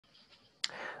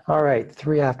All right,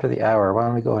 3 after the hour. Why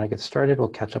don't we go ahead and get started? We'll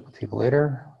catch up with people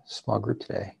later. Small group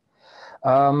today.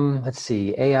 Let's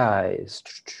see, AIs.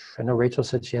 I know Rachel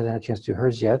said she hasn't had a chance to do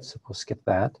hers yet, so we'll skip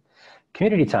that.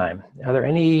 Community time. Are there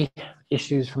any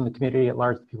issues from the community at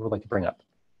large that people would like to bring up?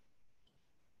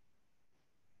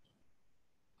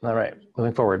 All right,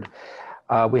 moving forward.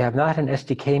 We have not had an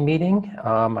SDK meeting.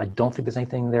 I don't think there's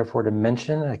anything therefore to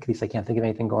mention. At least I can't think of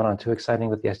anything going on too exciting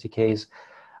with the SDKs.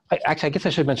 Actually, I guess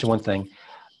I should mention one thing.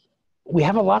 We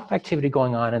have a lot of activity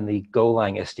going on in the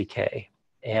Golang SDK.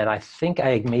 And I think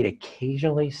I may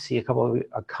occasionally see a couple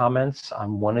of comments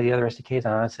on one of the other SDKs.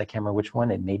 Honestly, I can't remember which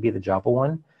one. It may be the Java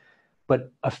one.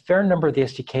 But a fair number of the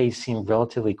SDKs seem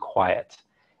relatively quiet.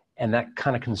 And that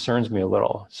kind of concerns me a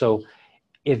little. So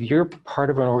if you're part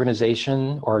of an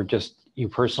organization or just you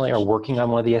personally are working on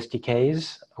one of the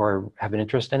SDKs or have an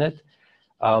interest in it,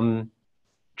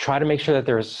 try to make sure that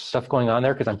there's stuff going on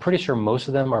there, because I'm pretty sure most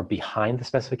of them are behind the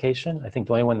specification. I think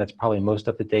the only one that's probably most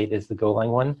up to date is the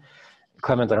Golang one.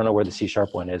 Clemens, I don't know where the C#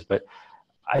 one is, but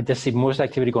I just see most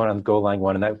activity going on the Golang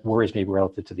one, and that worries me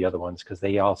relative to the other ones because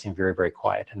they all seem very, very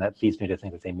quiet, and that leads me to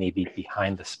think that they may be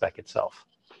behind the spec itself.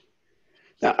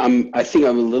 I think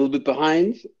I'm a little bit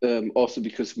behind, also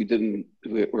because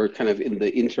we're kind of in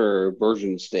the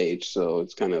inter-version stage, so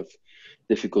it's kind of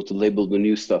difficult to label the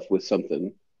new stuff with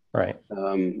something. Right.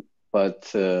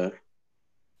 So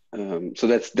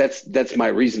that's my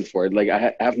reason for it. Like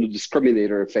I have no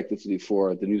discriminator effectively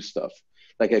for the new stuff.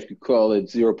 Like I could call it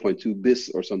 0.2 bis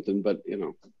or something, but you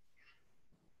know.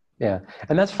 Yeah,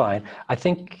 and that's fine. I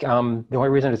think the only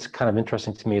reason it's kind of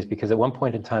interesting to me is because at one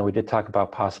point in time we did talk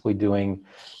about possibly doing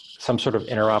some sort of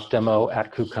interop demo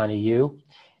at KubeCon EU,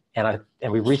 and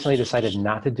we recently decided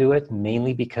not to do it,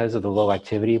 mainly because of the low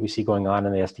activity we see going on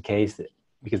in the SDKs,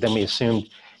 because then we assumed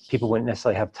people wouldn't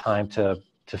necessarily have time to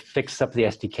fix up the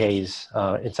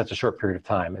SDKs in such a short period of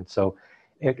time. And so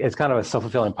it's kind of a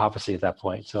self-fulfilling prophecy at that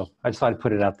point. So I just thought I'd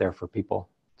put it out there for people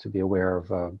to be aware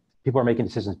of. People are making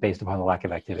decisions based upon the lack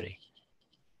of activity.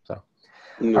 So,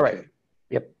 okay. All right.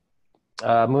 Yep.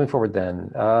 Moving forward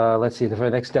then, let's see, for the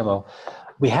next demo.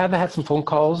 We have had some phone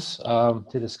calls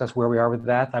to discuss where we are with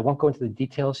that. I won't go into the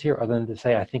details here other than to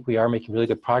say I think we are making really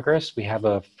good progress. We have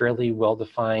a fairly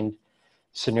well-defined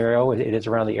scenario. It is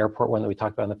around the airport one that we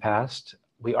talked about in the past.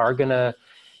 We are going to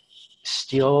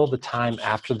steal the time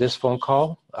after this phone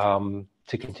call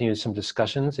to continue some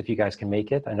discussions if you guys can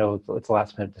make it. I know it's a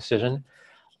last-minute decision.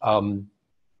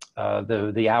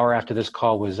 The hour after this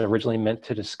call was originally meant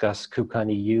to discuss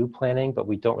KubeCon EU planning, but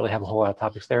we don't really have a whole lot of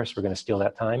topics there, so we're going to steal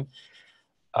that time.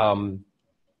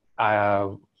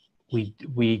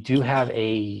 We do have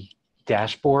a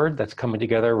dashboard that's coming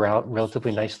together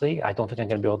relatively nicely. I don't think I'm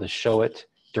going to be able to show it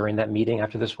during that meeting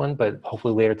after this one, but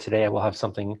hopefully later today I will have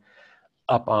something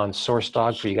up on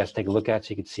SourceDog for you guys to take a look at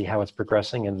so you can see how it's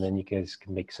progressing, and then you guys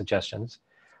can make suggestions.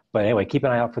 But anyway, keep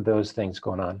an eye out for those things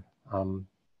going on.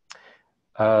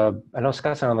 I know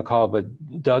Scott's not on the call, but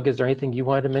Doug, is there anything you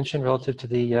wanted to mention relative to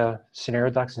the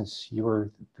scenario doc, since you were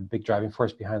the big driving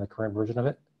force behind the current version of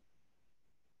it?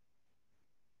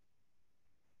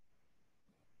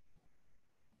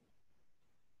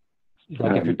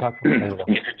 Doug, if you're talking,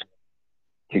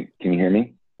 can you hear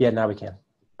me? Yeah, now we can.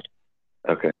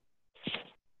 Okay.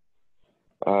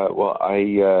 Well,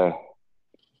 I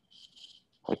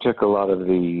took a lot of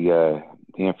the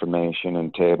information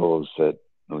and tables that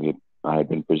I had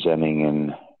been presenting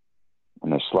in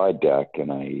a slide deck,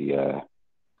 and I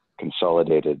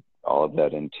consolidated all of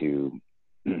that into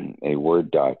a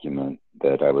Word document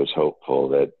that I was hopeful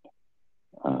that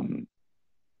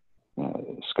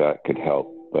Scott could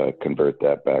help convert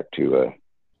that back to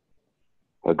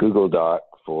a Google Doc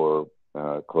for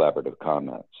collaborative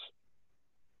comments.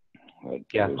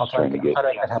 Yeah, I was trying to get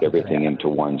everything into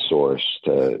one source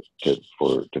to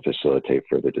facilitate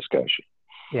further discussion.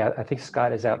 Yeah, I think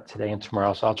Scott is out today and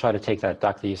tomorrow, so I'll try to take that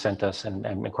doc that you sent us and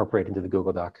incorporate it into the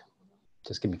Google Doc.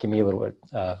 Just give me a little bit,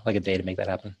 like a day to make that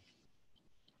happen.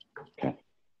 Okay.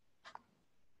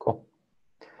 Cool.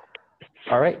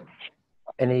 All right.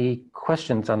 Any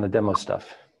questions on the demo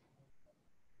stuff?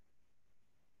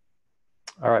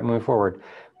 All right, moving forward.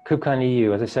 KubeCon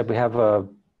EU, as I said, we have a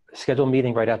scheduled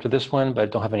meeting right after this one,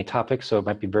 but don't have any topics, so it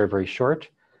might be very, very short.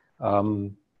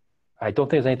 I don't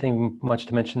think there's anything much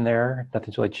to mention there.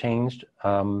 Nothing's really changed.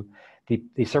 The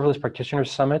Serverless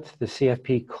Practitioners Summit, the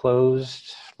CFP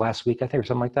closed last week, I think, or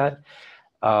something like that.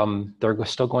 They're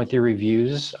still going through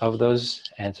reviews of those,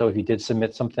 and so if you did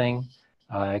submit something,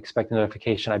 expect a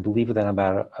notification, I believe, within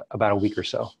about a week or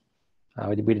so.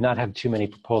 We did not have too many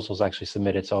proposals actually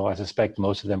submitted, so I suspect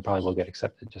most of them probably will get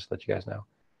accepted, just to let you guys know.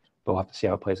 But we'll have to see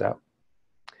how it plays out.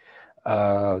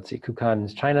 Let's see, KubeCon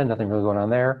is China, nothing really going on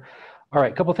there. All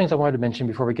right, a couple of things I wanted to mention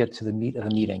before we get to the meat of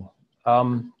the meeting.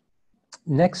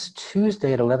 Next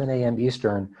Tuesday at 11 a.m.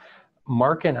 Eastern,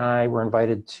 Mark and I were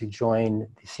invited to join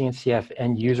the CNCF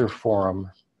End User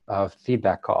Forum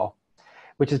feedback call,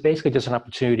 which is basically just an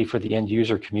opportunity for the end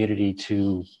user community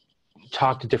to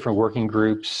talk to different working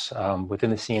groups within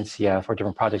the CNCF or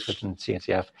different projects within the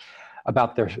CNCF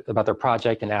about their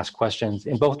project and ask questions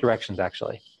in both directions,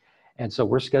 actually. And so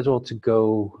we're scheduled to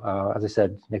go, as I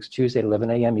said, next Tuesday at 11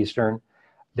 a.m. Eastern.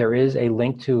 There is a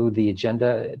link to the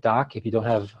agenda doc. If you don't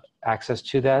have access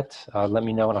to that, let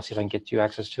me know and I'll see if I can get you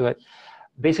access to it.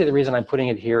 Basically, the reason I'm putting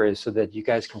it here is so that you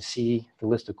guys can see the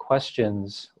list of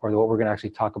questions or what we're going to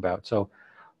actually talk about. So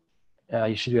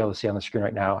you should be able to see on the screen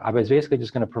right now. I was basically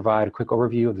just going to provide a quick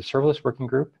overview of the serverless working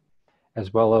group,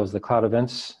 as well as the cloud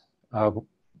events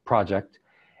project,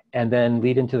 and then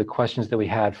lead into the questions that we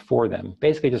had for them.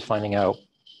 Basically just finding out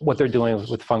what they're doing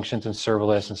with functions and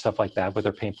serverless and stuff like that, what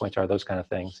their pain points are, those kind of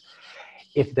things.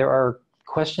 If there are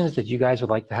questions that you guys would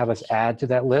like to have us add to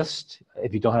that list,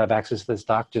 if you don't have access to this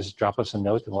doc, just drop us a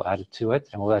note and we'll add it to it,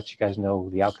 and we'll let you guys know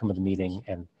the outcome of the meeting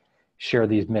and share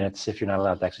these minutes if you're not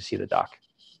allowed to actually see the doc.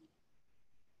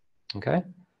 Okay?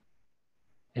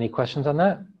 Any questions on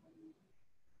that?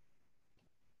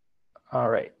 All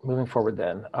right, moving forward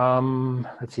then.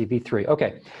 Let's see, V3.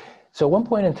 Okay, so at one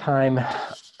point in time,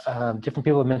 different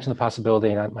people have mentioned the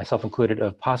possibility, and myself included,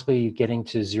 of possibly getting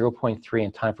to 0.3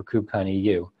 in time for KubeCon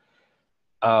EU.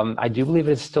 I do believe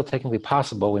it's still technically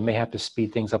possible. We may have to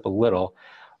speed things up a little,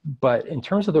 but in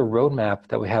terms of the roadmap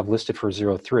that we have listed for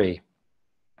 0.3,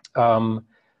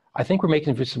 I think we're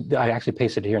making some, I actually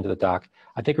pasted it here into the doc.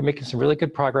 I think we're making some really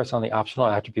good progress on the optional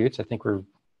attributes. I think we're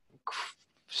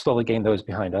slowly getting those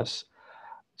behind us.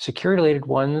 Security related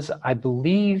ones, I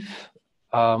believe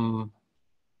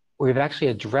we've actually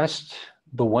addressed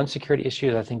the one security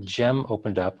issue that I think Gem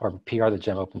opened up, or PR that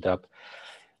Gem opened up.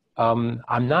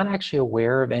 I'm not actually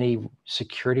aware of any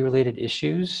security related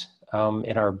issues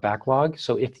in our backlog.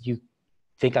 So if you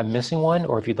think I'm missing one,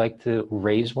 or if you'd like to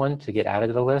raise one to get added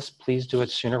to the list, please do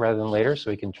it sooner rather than later so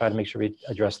we can try to make sure we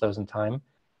address those in time.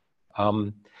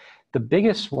 The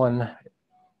biggest one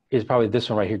is probably this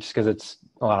one right here, just because it's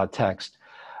a lot of text.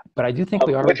 But I do think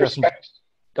we are addressing.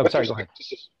 Oh, sorry, go ahead.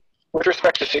 With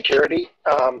respect to security,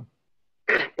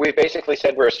 we basically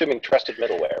said we're assuming trusted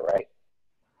middleware, right?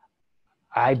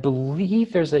 I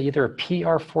believe there's either a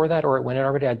PR for that or it went in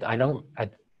already. I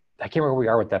can't remember where we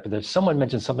are with that, but there's someone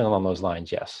mentioned something along those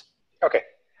lines, yes. Okay.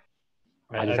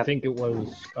 I think it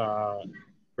was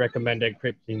recommend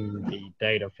encrypting the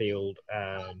data field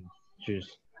and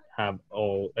just have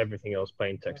everything else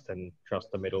plain text and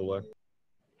trust the middleware.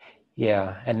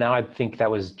 Yeah, and now I think that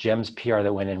was Gem's PR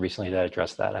that went in recently that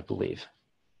addressed that, I believe.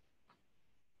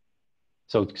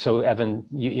 So Evan,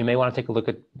 you may want to take a look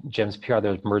at Gem's PR that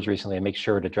was merged recently and make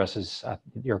sure it addresses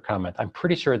your comment. I'm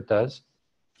pretty sure it does.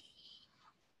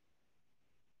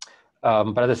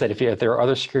 But as I said, if there are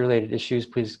other security-related issues,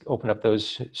 please open up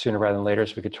those sooner rather than later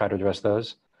so we could try to address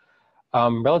those.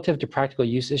 Relative to practical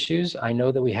use issues, I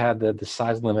know that we have the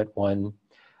size limit one.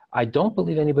 I don't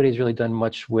believe anybody's really done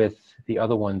much with the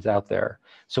other ones out there.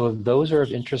 So if those are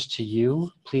of interest to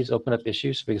you, please open up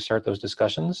issues so we can start those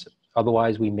discussions.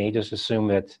 Otherwise, we may just assume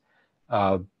that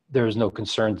there's no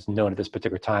concerns known at this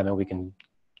particular time and we can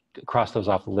cross those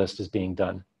off the list as being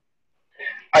done.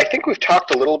 I think we've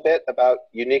talked a little bit about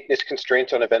uniqueness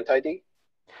constraints on event ID.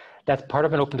 That's part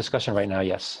of an open discussion right now,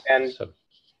 yes. And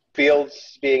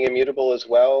fields being immutable as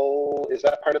well, is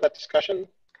that part of that discussion?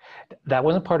 That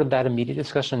wasn't part of that immediate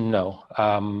discussion, no.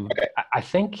 Okay. I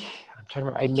think, I'm trying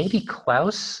to remember, maybe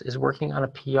Klaus is working on a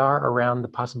PR around the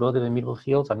possibility of immutable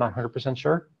fields. I'm not 100%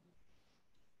 sure,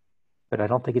 but I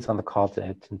don't think he's on the call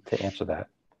to answer that.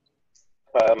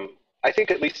 I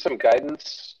think at least some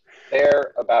guidance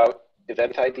there about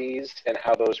event IDs and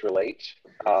how those relate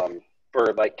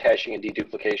for like caching and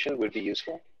deduplication would be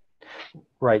useful.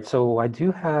 Right, so I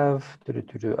do have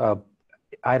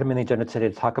item in the agenda today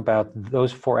to talk about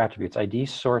those 4 attributes: ID,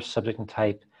 source, subject, and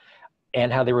type,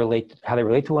 and how they relate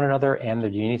to one another and the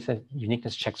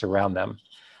uniqueness checks around them.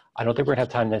 I don't think we're gonna have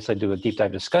time to necessarily do a deep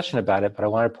dive discussion about it, but I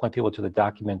wanted to point people to the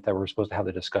document that we're supposed to have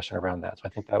the discussion around that. So I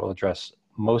think that will address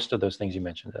most of those things you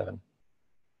mentioned, Evan.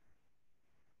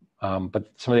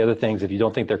 But some of the other things, if you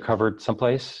don't think they're covered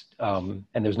someplace and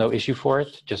there's no issue for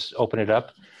it, just open it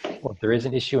up. Or if there is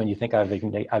an issue and you think I've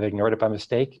ignored it by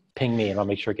mistake, ping me and I'll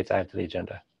make sure it gets added to the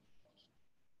agenda.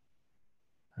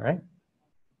 All right.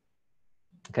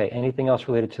 Okay, anything else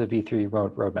related to the V3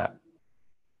 roadmap?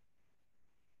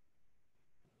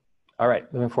 All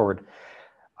right, moving forward.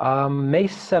 May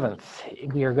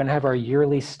 7th, we are going to have our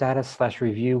yearly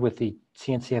status/review with the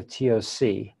CNCF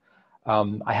TOC.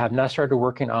 I have not started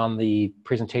working on the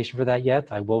presentation for that yet.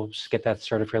 I will get that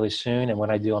started fairly soon, and when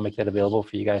I do, I'll make that available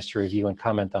for you guys to review and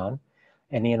comment on.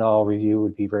 Any and all review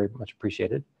would be very much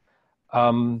appreciated.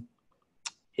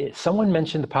 Someone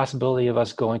mentioned the possibility of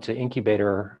us going to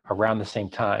Incubator around the same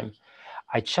time.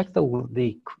 I checked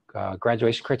the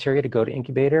graduation criteria to go to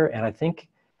Incubator, and I think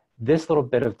this little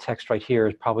bit of text right here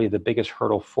is probably the biggest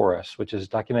hurdle for us, which is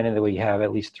documenting that we have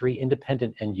at least 3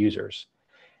 independent end users.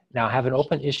 Now, I have an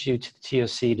open issue to the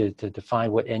TOC to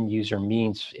define what end user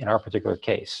means in our particular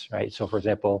case, right? So for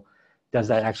example, does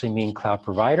that actually mean cloud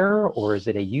provider, or is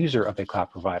it a user of a cloud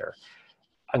provider?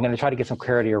 I'm going to try to get some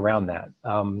clarity around that.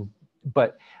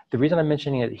 But the reason I'm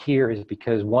mentioning it here is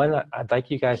because, one, I'd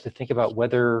like you guys to think about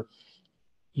whether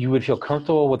you would feel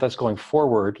comfortable with us going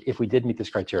forward if we did meet this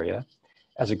criteria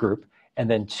as a group. And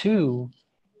then 2,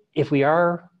 if we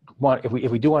do want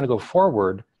to go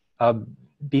forward,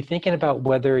 be thinking about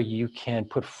whether you can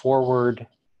put forward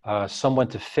someone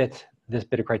to fit this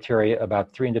bit of criteria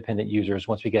about 3 independent users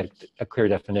once we get a clear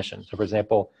definition. So for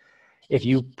example, if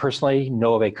you personally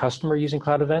know of a customer using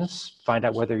cloud events, find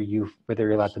out whether you're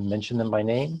allowed to mention them by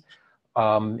name.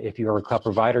 If you are a cloud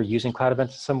provider using cloud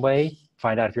events in some way,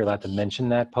 find out if you're allowed to mention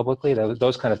that publicly.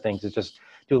 Those kind of things is just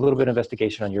do a little bit of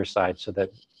investigation on your side so that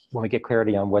when we get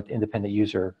clarity on what independent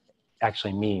user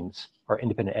actually means, or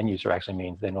independent end user actually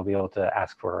means, then we'll be able to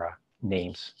ask for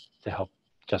names to help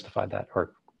justify that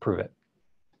or prove it.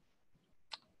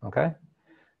 Okay?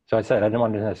 So I said I didn't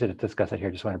want to necessarily discuss it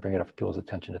here, just want to bring it up for people's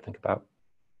attention to think about.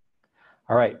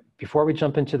 All right, before we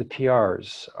jump into the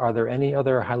PRs, are there any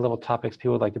other high-level topics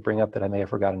people would like to bring up that I may have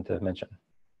forgotten to mention?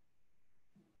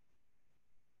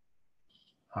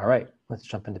 All right, let's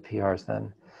jump into PRs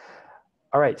then.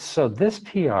 All right, so this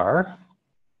PR,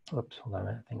 oops, hold on a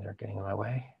minute, things are getting in my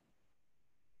way.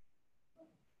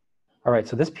 All right,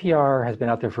 so this PR has been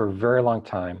out there for a very long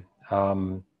time.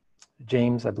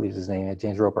 James, I believe is his name,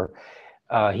 James Roper,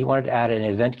 he wanted to add an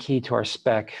event key to our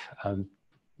spec,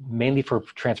 mainly for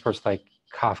transports like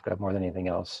Kafka more than anything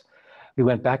else. We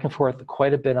went back and forth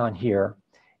quite a bit on here,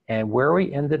 and where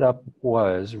we ended up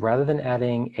was, rather than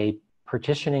adding a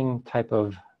partitioning type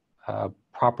of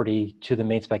property to the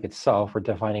main spec itself, we're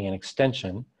defining an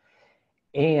extension,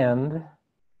 and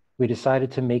we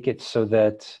decided to make it so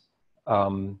that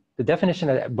the definition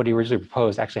of what he originally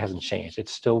proposed actually hasn't changed.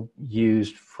 It's still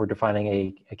used for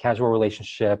defining a casual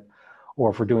relationship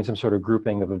or for doing some sort of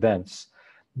grouping of events.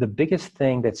 The biggest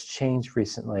thing that's changed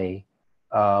recently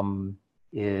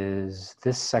is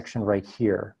this section right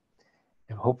here.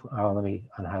 I hope, let me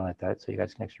unhighlight that so you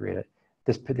guys can actually read it.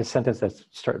 This sentence that's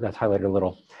highlighted a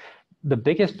little. The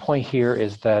biggest point here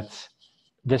is that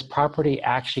this property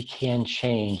actually can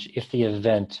change if the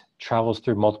event travels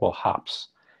through multiple hops.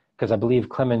 Because I believe,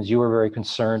 Clemens, you were very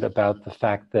concerned about the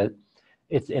fact that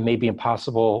it may be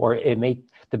impossible, or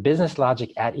the business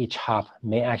logic at each hop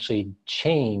may actually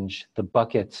change the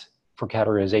buckets for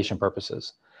categorization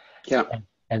purposes. Yeah.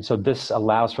 And so this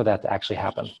allows for that to actually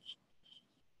happen.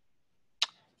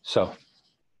 So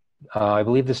I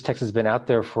believe this text has been out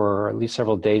there for at least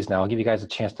several days now. I'll give you guys a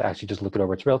chance to actually just look it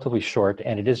over. It's relatively short,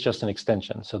 and it is just an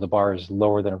extension, so the bar is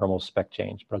lower than a normal spec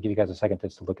change. But I'll give you guys a second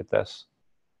to look at this.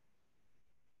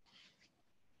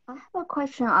 I have a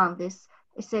question on this.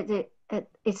 It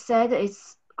said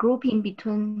it's grouping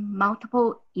between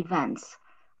multiple events.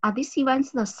 Are these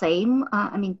events the same?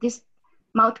 I mean, this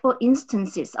multiple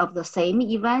instances of the same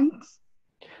events?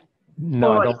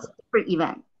 No, or I don't. It's different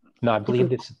event? No, I believe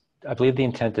the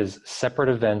intent is separate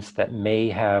events that may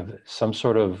have some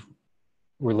sort of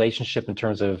relationship in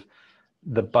terms of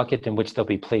the bucket in which they'll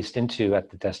be placed into at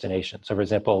the destination. So for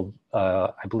example,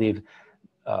 I believe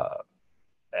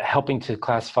helping to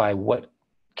classify what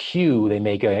queue they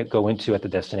may go into at the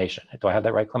destination. Do I have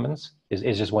that right, Clemens?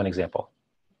 Is just one example.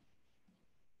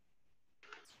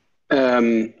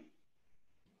 Can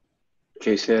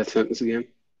you say that sentence again?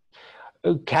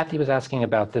 Kathy was asking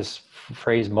about this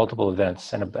phrase multiple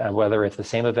events and whether it's the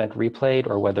same event replayed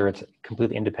or whether it's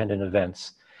completely independent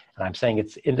events. And I'm saying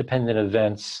it's independent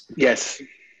events. Yes.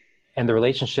 And the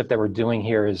relationship that we're doing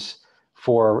here is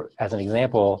for, as an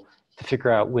example, to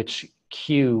figure out which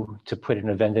queue to put an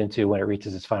event into when it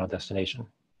reaches its final destination.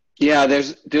 Yeah,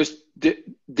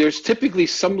 there's typically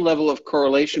some level of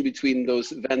correlation between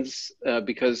those events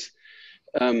because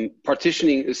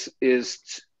partitioning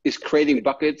is creating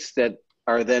buckets that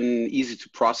are then easy to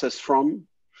process from.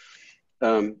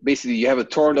 Basically, you have a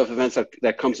torrent of events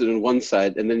that comes in on one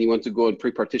side, and then you want to go and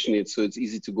pre-partition it so it's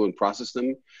easy to go and process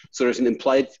them. So there's an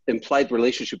implied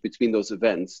relationship between those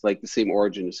events, like the same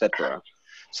origin, etc.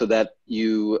 so that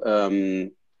you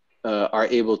are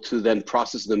able to then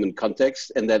process them in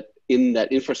context, and that in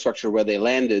that infrastructure where they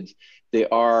landed, they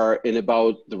are in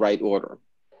about the right order.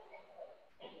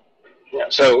 Yeah,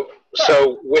 so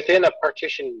within a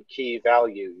partition key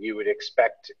value, you would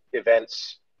expect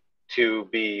events to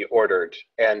be ordered,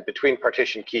 and between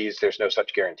partition keys, there's no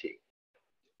such guarantee.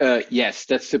 Yes,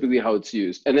 that's typically how it's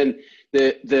used. And then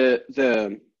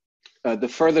the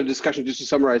further discussion, just to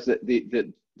summarize,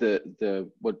 the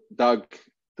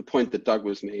point that Doug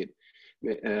was made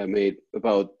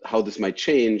about how this might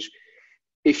change.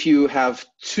 If you have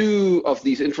two of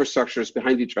these infrastructures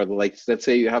behind each other, like let's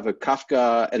say you have a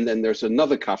Kafka and then there's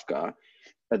another Kafka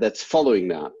that's following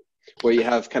that, where you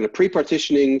have kind of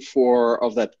pre-partitioning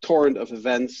of that torrent of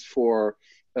events for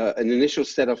an initial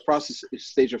stage of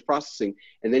processing,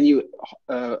 and then you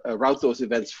route those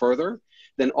events further,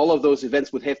 then all of those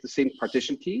events would have the same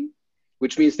partition key,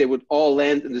 which means they would all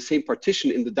land in the same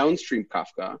partition in the downstream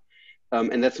Kafka.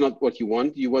 And that's not what you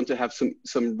want. You want to have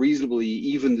some reasonably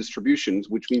even distributions,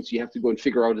 which means you have to go and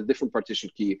figure out a different partition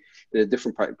key and a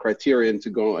different criterion to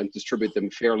go and distribute them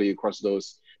fairly across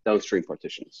those downstream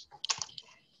partitions.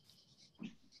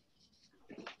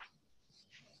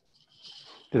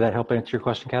 Did that help answer your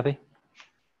question, Kathy?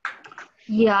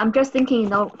 Yeah, I'm just thinking,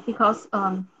 because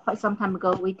quite some time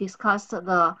ago we discussed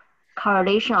the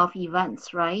correlation of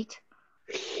events, right?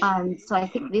 And so I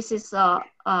think this is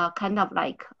kind of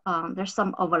like there's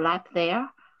some overlap there.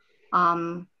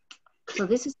 So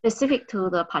this is specific to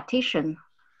the partition.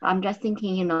 I'm just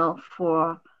thinking,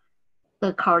 for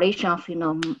the correlation of,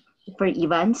 different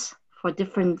events for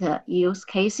different use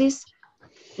cases,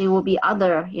 there will be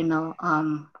other,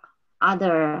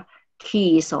 other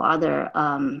keys or other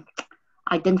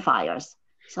identifiers.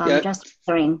 So I'm just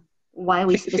wondering why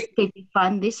we specifically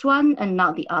define this one and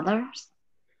not the others.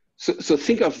 So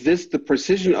think of this, the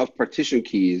precision of partition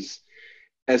keys,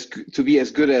 as to be as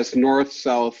good as north,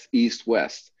 south, east,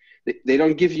 west. They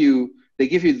don't give you, they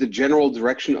give you the general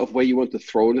direction of where you want to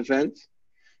throw an event,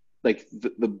 like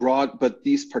the broad, but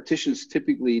these partitions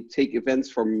typically take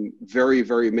events from very,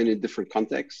 very many different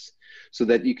contexts so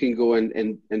that you can go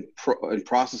and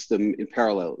process them in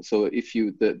parallel. So if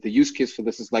you, the use case for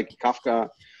this is like Kafka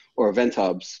or event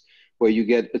hubs, where you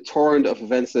get a torrent of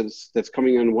events that's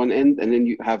coming on one end, and then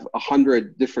you have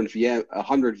 100 different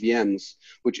 100 VMs,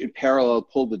 which in parallel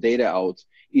pull the data out,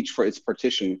 each for its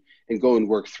partition, and go and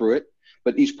work through it.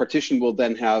 But each partition will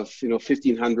then have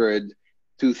 1,500,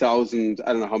 2,000,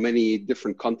 I don't know how many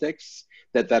different contexts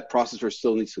that processor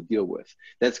still needs to deal with.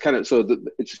 That's kind of, so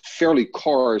it's fairly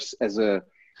coarse as a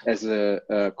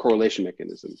correlation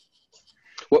mechanism.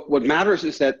 What matters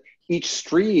is that each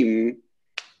stream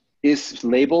is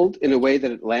labeled in a way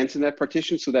that it lands in that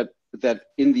partition, so that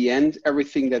in the end,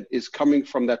 everything that is coming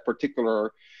from that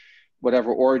particular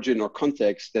whatever origin or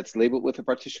context that's labeled with a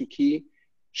partition key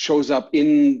shows up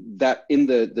in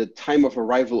the time of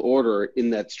arrival order in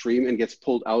that stream and gets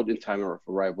pulled out in time of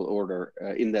arrival order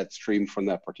in that stream from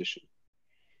that partition.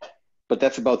 But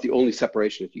that's about the only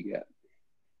separation that you get.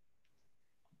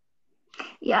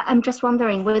 Yeah, I'm just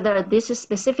wondering whether this is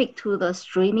specific to the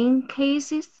streaming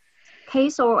case,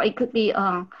 or it could be,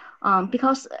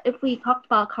 because if we talked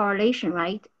about correlation,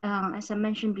 right, as I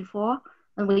mentioned before,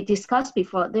 and we discussed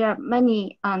before, there are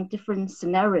many different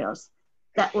scenarios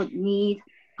that would need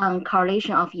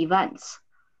correlation of events.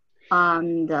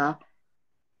 And,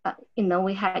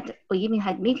 we even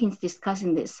had meetings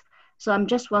discussing this. So I'm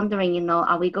just wondering,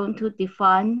 are we going to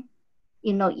define,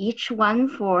 each one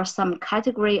for some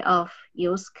category of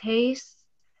use case,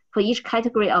 for each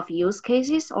category of use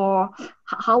cases, or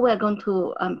how we're going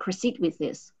to proceed with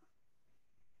this?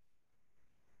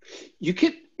 You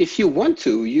can, if you want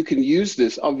to, you can use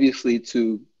this obviously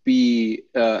to be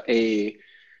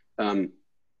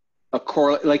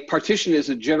like partition is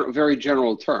a very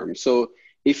general term. So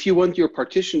if you want your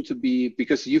partition to be,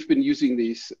 because you've been using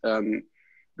these,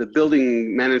 the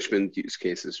building management use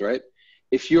cases, right?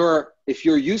 If your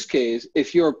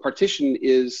partition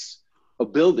is a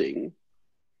building,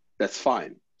 that's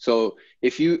fine. So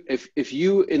if you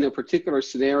in a particular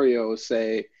scenario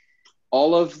say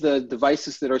all of the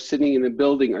devices that are sitting in a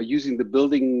building are using the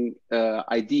building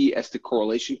ID as the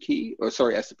correlation key, or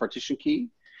sorry, as the partition key,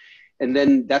 and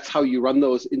then that's how you run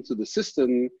those into the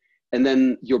system, and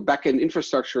then your backend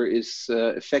infrastructure is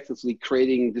effectively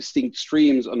creating distinct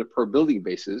streams on a per building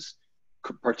basis,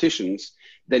 partitions,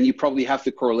 then you probably have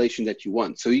the correlation that you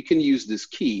want. So you can use this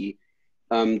key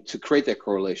to create that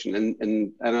correlation,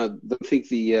 and I don't think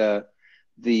the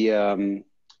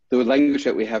language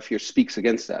that we have here speaks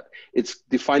against that. It's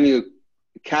defining a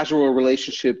casual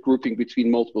relationship grouping between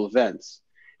multiple events,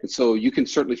 And so you can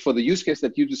certainly, for the use case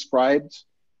that you described,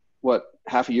 what,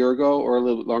 half a year ago or a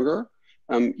little bit longer,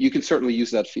 you can certainly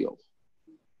use that field.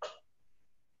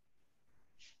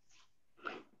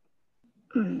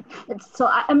 So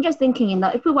I'm just thinking, you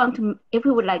know, if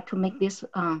we would like to make this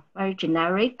very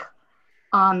generic,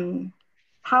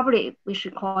 probably we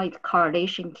should call it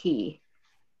correlation key.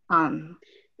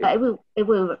 But if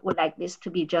we would like this to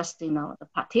be just, you know, the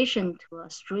partition to a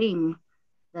stream,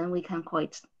 then we can call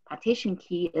it partition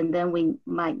key, and then we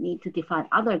might need to define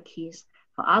other keys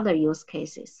for other use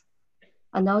cases.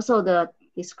 And also the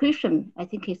description, I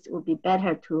think it would be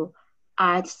better to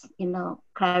add, you know,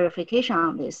 clarification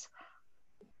on this.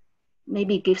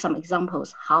 Maybe give some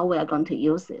examples how we are going to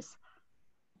use this.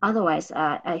 Otherwise,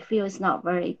 I feel it's not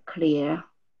very clear.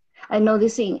 I know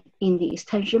this in the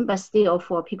extension, but still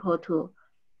for people to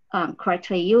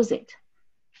correctly use it,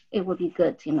 it would be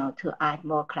good, you know, to add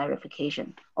more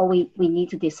clarification. Or we need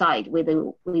to decide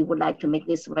whether we would like to make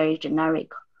this very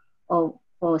generic or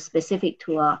specific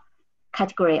to a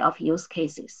category of use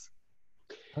cases.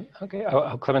 Okay,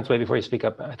 Clemens, wait before you speak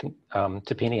up. I think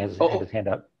Tapini has his hand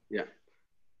up. Yeah.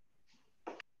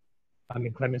 I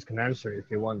mean, Clemens can answer if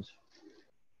he wants.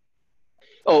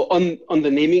 Oh, on the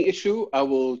naming issue, I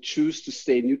will choose to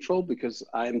stay neutral because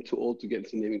I am too old to get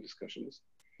into naming discussions.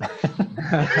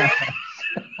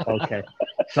 Okay.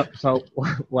 So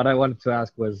what I wanted to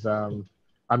ask was, I'm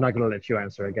not going to let you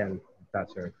answer again.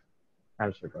 That's your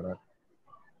answer, but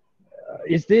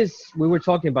is this, we were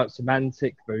talking about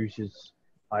semantic versus,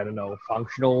 I don't know,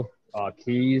 functional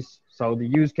keys. So the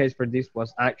use case for this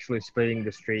was actually splitting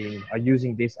the stream,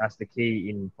 using this as the key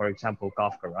in, for example,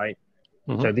 Kafka, right?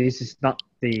 Mm-hmm. So this is not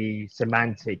the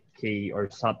semantic key or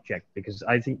subject, because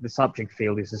I think the subject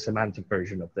field is a semantic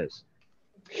version of this,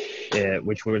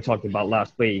 which we were talking about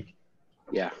last week.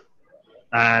 Yeah.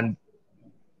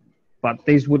 But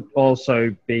this would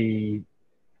also be,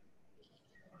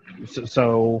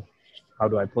 so how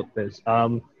do I put this?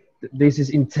 This is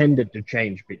intended to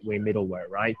change between middleware,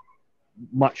 right?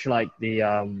 Much like the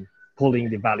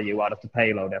pulling the value out of the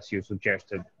payload, as you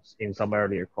suggested in some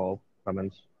earlier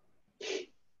comments.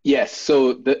 Yes,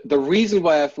 so the reason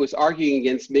why I was arguing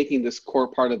against making this core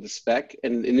part of the spec,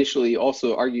 and initially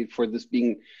also argued for this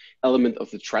being element of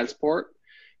the transport,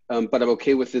 but I'm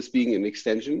okay with this being an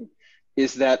extension,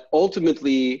 is that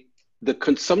ultimately the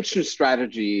consumption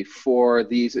strategy for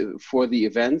the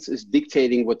events is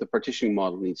dictating what the partitioning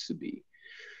model needs to be.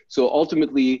 So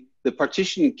ultimately, the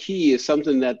partition key is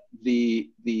something that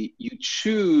you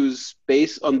choose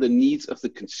based on the needs of the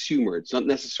consumer. It's not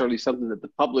necessarily something that the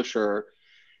publisher,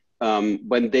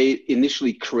 when they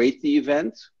initially create the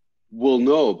event, will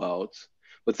know about.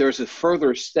 But there's a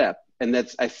further step, and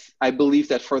that's I believe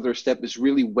that further step is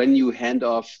really when you hand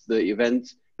off the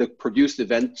event, the produced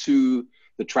event, to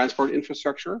the transport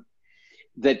infrastructure,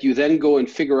 that you then go and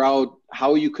figure out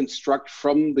how you construct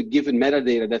from the given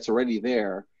metadata that's already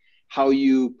there, how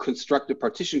you construct a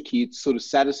partition key so to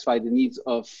satisfy the needs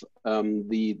of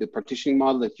the partitioning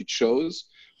model that you chose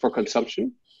for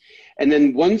consumption. And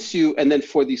then then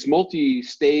for these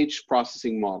multi-stage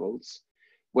processing models,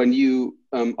 when you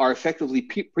are effectively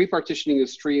pre-partitioning a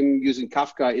stream using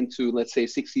Kafka into, let's say,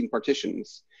 16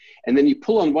 partitions, and then you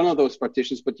pull on one of those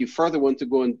partitions, but you further want to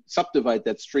go and subdivide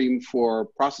that stream for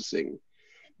processing,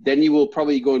 then you will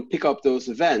probably go and pick up those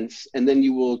events, and then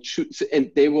you will choose,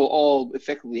 and they will all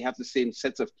effectively have the same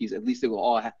sets of keys. At least they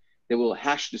will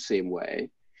hash the same way,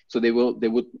 so they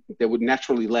would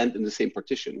naturally land in the same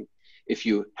partition. If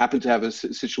you happen to have a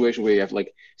situation where you have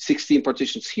like 16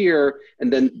 partitions here,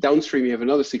 and then downstream you have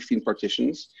another 16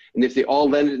 partitions, and if they all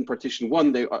landed in partition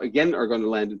 1, they again are going to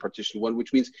land in partition 1,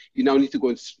 which means you now need to go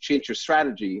and change your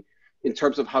strategy in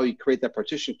terms of how you create that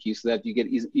partition key so that you get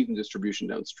even distribution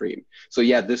downstream. So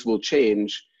yeah, this will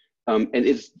change. And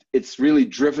it's really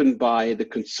driven by the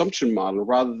consumption model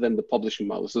rather than the publishing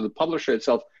model. So the publisher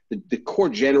itself, the core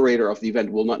generator of the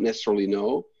event will not necessarily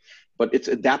know, but its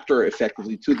adapter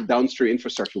effectively to the downstream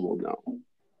infrastructure will know.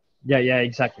 Yeah,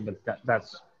 exactly. But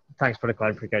that's, thanks for the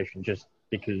clarification, just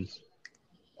because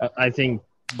I think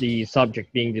the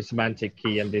subject being the semantic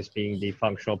key and this being the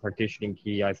functional partitioning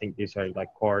key, I think these are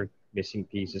like core missing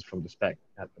pieces from the spec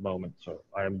at the moment. So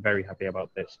I am very happy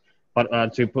about this.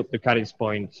 But to put the Kadi's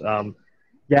point,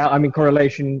 yeah, I mean,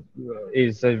 correlation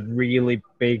is a really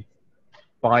big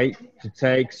bite to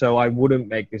take. So I wouldn't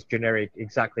make this generic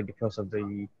exactly because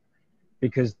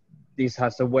this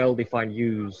has a well-defined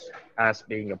use as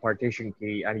being a partition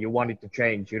key, and you want it to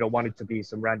change. You don't want it to be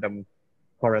some random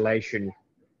correlation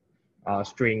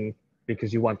string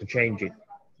because you want to change it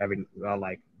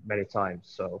like many times.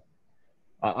 So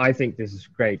I think this is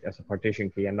great as a partition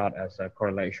key and not as a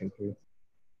correlation key.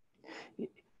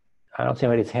 I don't see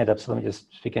anybody's hand up, so let me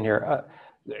just speak in here.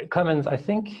 Clemens, I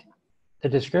think the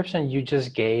description you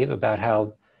just gave about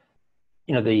how,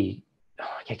 you know, I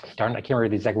can't remember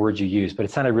the exact words you used, but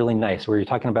it sounded really nice, where you're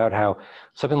talking about how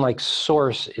something like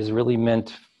source is really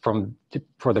meant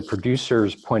for the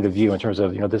producer's point of view in terms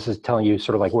of, you know, this is telling you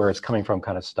sort of like where it's coming from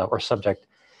kind of stuff, or subject,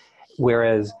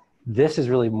 whereas this is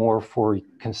really more for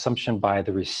consumption by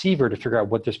the receiver to figure out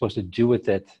what they're supposed to do with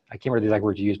it. I can't remember the exact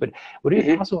words you used, but would it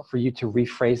be possible for you to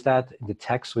rephrase that into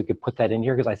text so we could put that in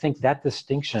here? Because I think that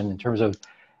distinction in terms of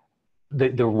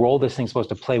the role this thing's supposed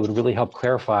to play would really help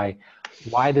clarify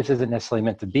why this isn't necessarily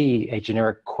meant to be a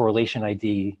generic correlation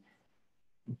ID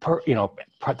type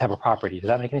of property. Does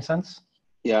that make any sense?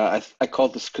 Yeah, I call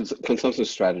this consumption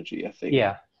strategy, I think.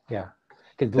 Yeah.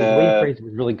 Because the way you phrased it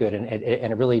was really good, and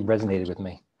it really resonated with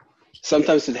me.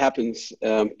 Sometimes it happens,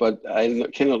 but I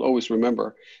cannot always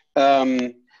remember.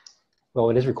 Well,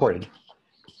 it is recorded.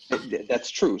 That's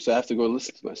true, so I have to go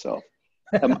listen to myself.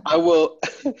 I will,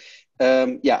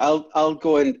 I'll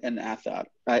go and add that.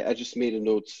 I just made a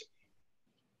note,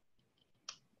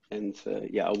 and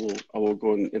I will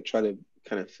go and try to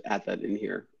kind of add that in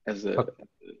here as a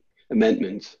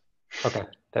amendment. Okay,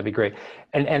 that'd be great.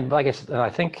 And like I said, I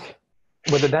think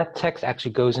whether that text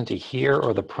actually goes into here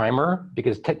or the primer,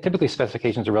 because typically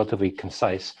specifications are relatively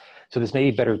concise. So this may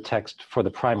be better text for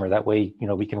the primer. That way, you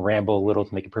know, we can ramble a little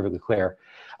to make it perfectly clear.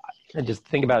 And just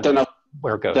think about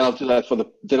where it goes. Then I'll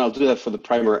do that for the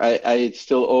primer. I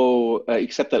still owe,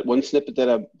 except that one snippet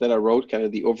that I wrote, kind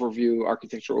of the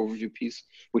architecture overview piece,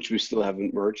 which we still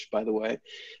haven't merged, by the way.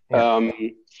 Yeah.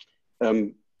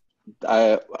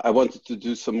 I wanted to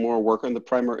do some more work on the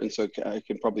primer, and so I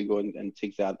can probably go and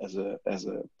take that as a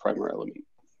primer element.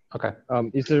 Okay.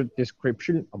 Is there a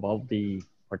description about the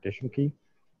partition key?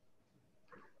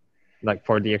 Like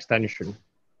for the extension?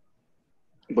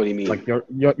 What do you mean? Like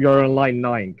you're on line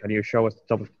 9. Can you show us the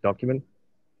top of the document,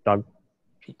 Doug?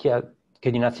 Yeah.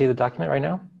 Can you not see the document right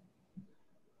now?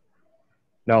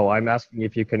 No, I'm asking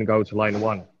if you can go to line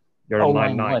 1. You're on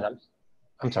line 9.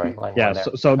 I'm sorry. Line 1 yeah. there.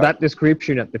 So that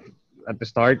description at the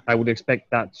start, I would expect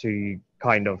that to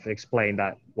kind of explain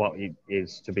that what it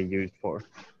is to be used for.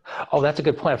 Oh, that's a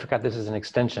good point. I forgot this is an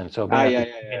extension, so it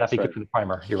may not be good for the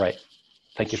primer. You're right.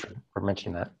 Thank you for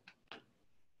mentioning that.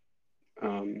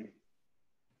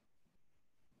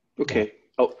 Okay,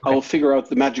 I'll figure out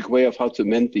the magic way of how to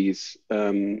amend these,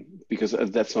 because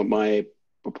that's not my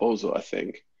proposal, I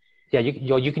think. Yeah,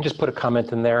 you can just put a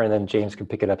comment in there, and then James can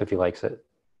pick it up if he likes it.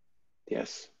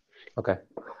 Yes. Okay.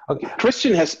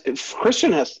 Christian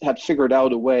had figured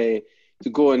out a way to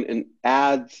go and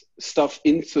add stuff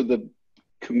into the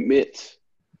commit.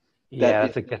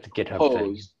 That's a GitHub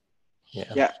thing.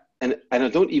 Yeah. And I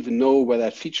don't even know where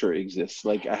that feature exists.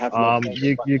 Like I have.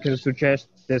 You can suggest.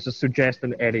 There's a suggest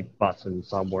and edit button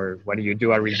somewhere when you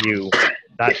do a review.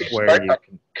 That's where you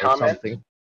can comment something.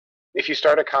 If you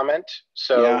start a comment,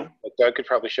 Doug could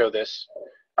probably show this.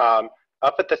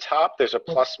 Up at the top, there's a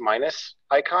plus minus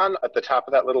icon at the top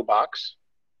of that little box.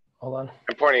 Hold on.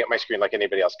 I'm pointing at my screen like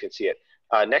anybody else can see it.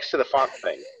 Next to the font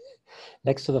thing.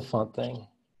 Next to the font thing.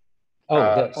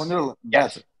 Oh, this.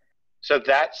 Yes. So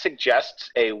that suggests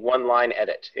a one-line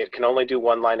edit. It can only do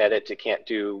one-line edit. It can't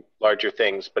do larger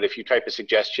things. But if you type a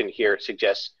suggestion here, it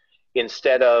suggests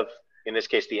instead of, in this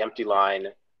case, the empty line,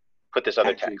 put this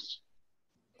other text.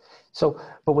 So,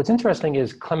 but what's interesting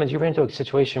is, Clemens, you ran into a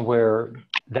situation where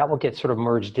that will get sort of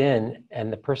merged in,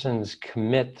 and the person's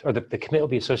commit, or the commit will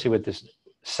be associated with this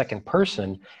second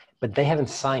person, but they haven't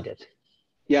signed it.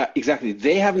 Yeah, exactly.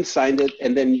 They haven't signed it,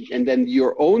 and then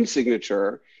your own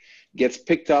signature gets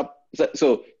picked up.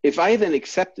 So if I then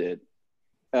accept it,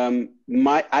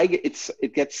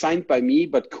 it gets signed by me,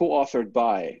 but co-authored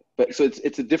by. But so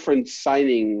it's a different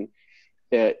signing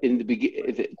in the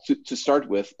beginning to start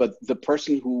with. But the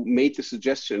person who made the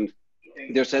suggestion,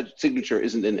 their signature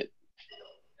isn't in it.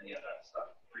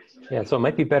 Yeah, so it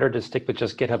might be better to stick with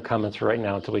just GitHub comments for right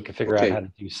now until we can figure out how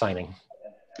to do signing.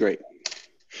 Great.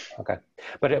 Okay,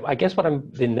 but I guess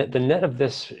the net of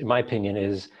this, in my opinion,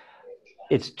 is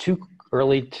it's too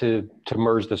early to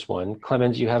merge this one.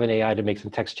 Clemens, you have an AI to make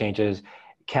some text changes.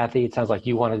 Kathy, it sounds like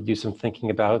you wanted to do some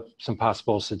thinking about some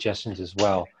possible suggestions as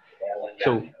well.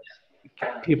 So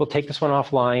people take this one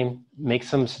offline, make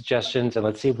some suggestions, and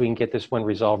let's see if we can get this one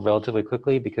resolved relatively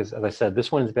quickly, because as I said, this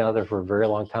one has been out there for a very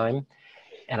long time.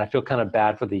 And I feel kind of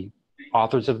bad for the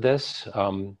authors of this,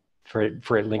 for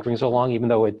it lingering so long, even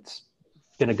though it's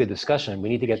been a good discussion. We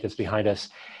need to get this behind us.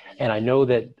 And I know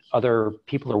that other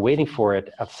people are waiting for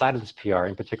it outside of this PR.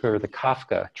 In particular, the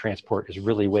Kafka transport is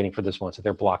really waiting for this one. So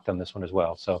they're blocked on this one as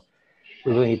well. So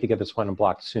we really need to get this one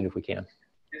unblocked soon if we can.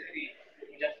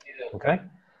 Okay.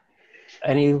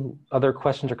 Any other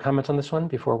questions or comments on this one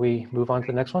before we move on to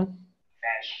the next one?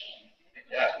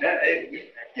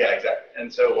 Yeah, exactly.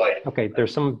 And so like. Okay,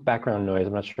 there's some background noise.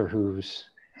 I'm not sure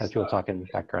has people talking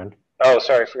background. Oh,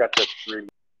 sorry, I forgot to read.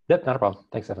 Yep, not a problem.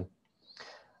 Thanks, Evan.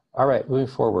 All right, moving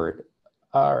forward.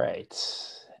 All right,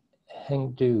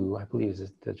 Hengdu, I believe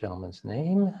is the gentleman's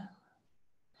name.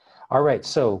 All right,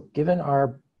 so given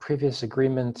our previous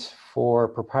agreement for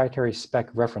proprietary spec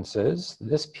references,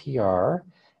 this PR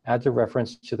adds a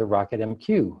reference to the Rocket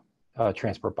MQ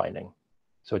transport binding.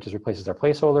 So it just replaces our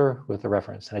placeholder with the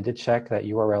reference. And I did check that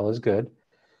URL is good.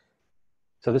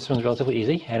 So this one's relatively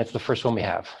easy, and it's the first one we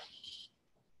have.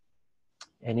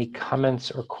 Any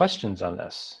comments or questions on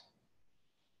this?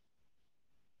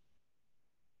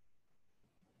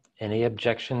 Any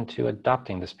objection to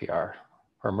adopting this PR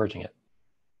or merging it?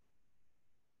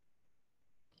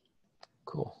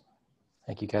 Cool.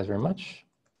 Thank you guys very much.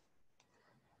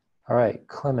 All right,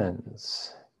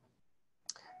 Clemens.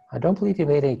 I don't believe you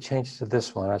made any changes to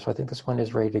this one, so I think this one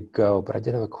is ready to go, but I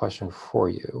did have a question for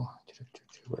you.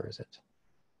 Where is it?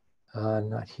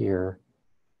 Not here.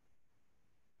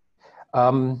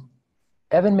 Evan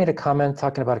made a comment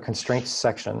talking about a constraints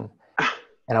section,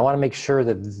 and I want to make sure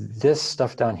that this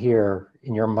stuff down here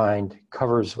in your mind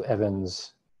covers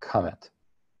Evan's comment.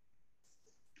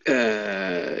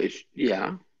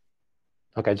 Yeah.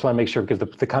 Okay, I just want to make sure because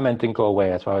the comment didn't go away.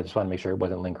 That's why I just want to make sure it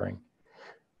wasn't lingering.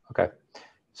 Okay,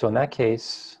 so in that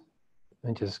case, let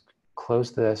me just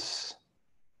close this.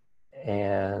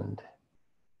 And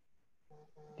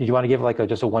did you want to give like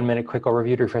just a 1 minute quick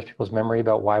overview to refresh people's memory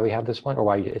about why we have this one or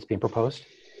why it's being proposed?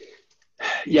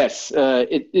 Yes,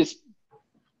 it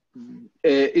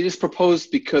is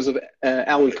proposed because of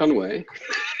Alan Conway.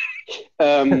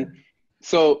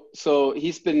 So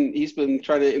he's been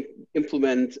trying to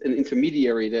implement an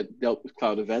intermediary that dealt with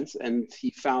cloud events, and he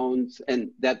found,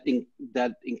 and that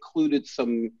included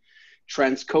some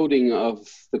transcoding of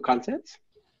the content,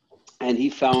 and he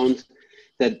found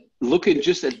that looking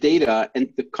just at data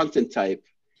and the content type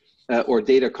or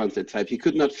data content type, he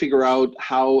could not figure out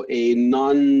how some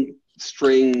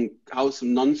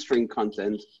non-string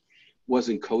content was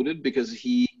encoded, because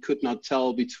he could not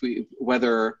tell between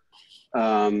whether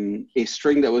a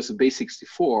string that was a base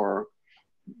 64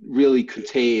 really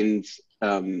contained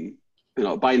a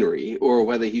binary, or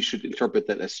whether he should interpret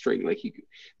that as string. Like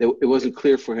it wasn't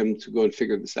clear for him to go and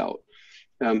figure this out.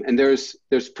 And there's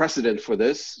precedent for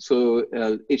this. So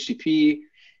HTTP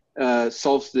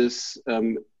solves this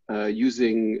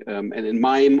using, and in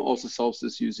MIME also solves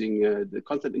this using the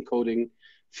content encoding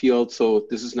field. So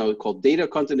this is now called data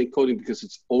content encoding because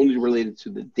it's only related to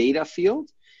the data field.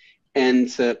 And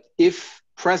if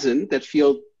present, that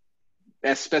field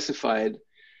as specified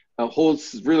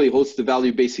holds the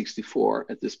value base 64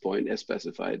 at this point as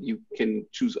specified. You can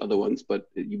choose other ones, but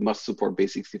you must support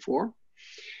base 64.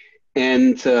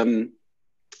 And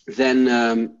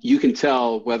then you can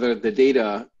tell whether the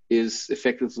data is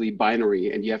effectively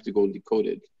binary and you have to go and decode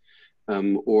it,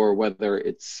 or whether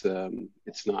it's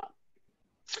not.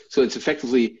 So it's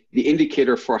effectively the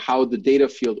indicator for how the data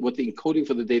field, what the encoding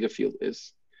for the data field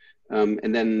is.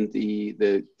 And then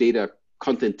the data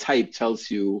content type tells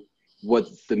you what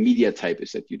the media type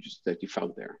is that you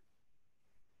found there.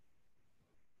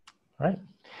 All right.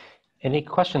 Any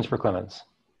questions for Clemens?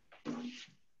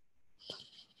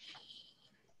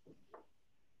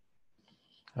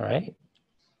 All right.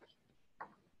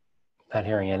 Not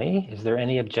hearing any. Is there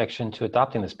any objection to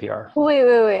adopting this PR?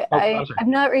 Wait. Oh, I'm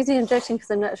not raising an objection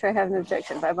because I'm not sure I have an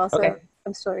objection, but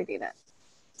I'm still reading it.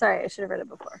 Sorry, I should have read it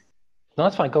before. No,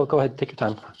 that's fine. Go ahead. Take your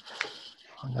time.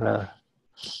 I'm going to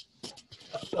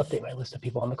update my list of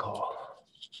people on the call.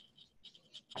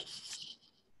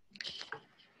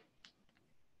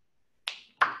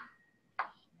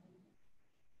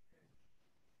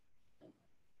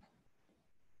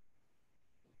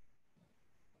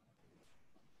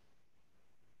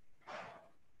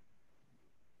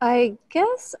 I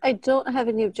guess I don't have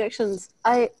any objections.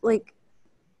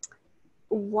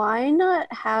 Why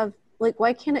not have,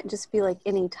 why can't it just be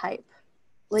any type?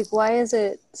 Why is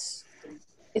it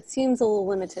seems a little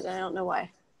limited, and I don't know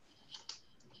why.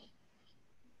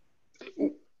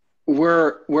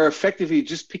 We're effectively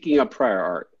just picking up prior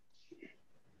art.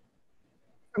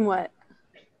 From what?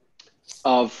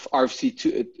 Of RFC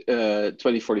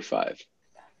 2045.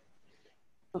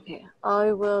 Okay,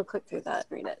 I will click through that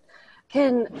and read it.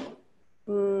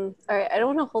 All right, I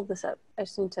don't want to hold this up. I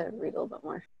just need to read a little bit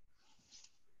more.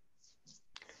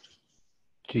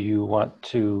 Do you want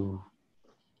to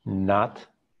not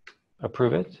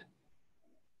approve it?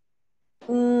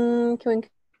 Can we do it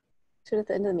at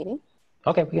the end of the meeting?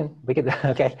 Okay, we can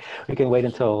okay, we can wait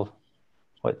until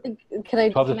what? Can I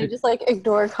just like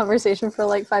ignore a conversation for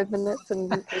like 5 minutes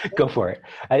and go for it?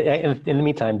 In the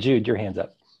meantime, Jude, your hand's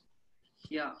up.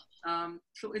 Yeah.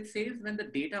 So it says when the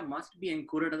data must be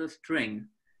encoded as a string,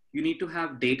 you need to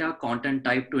have data content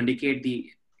type to indicate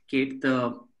the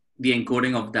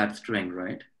encoding of that string,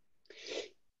 right?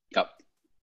 Yep.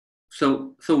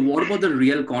 So what about the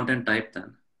real content type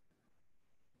then?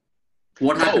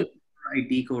 What happens if I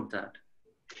decode that?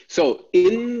 So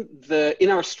in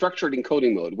our structured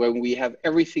encoding mode, when we have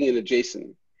everything in a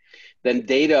JSON, then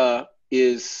data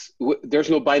is, there's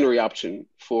no binary option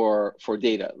for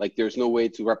data. Like there's no way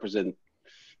to represent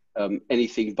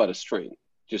anything but a string,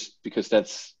 just because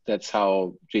that's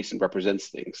how JSON represents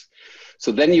things.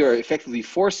 So then you're effectively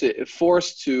forced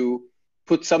to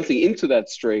put something into that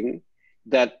string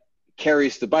that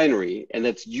carries the binary, and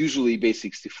that's usually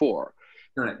base64.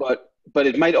 Right. But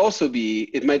it might also be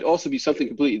something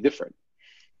completely different.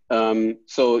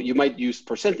 So you might use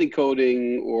percent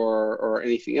encoding or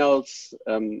anything else.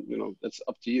 You know, that's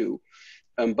up to you.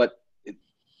 But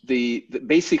the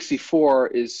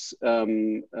base64 is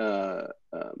you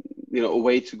know, a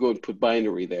way to go and put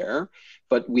binary there.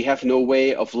 But we have no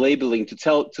way of labeling to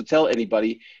tell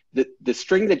anybody that the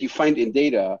string that you find in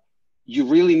data, you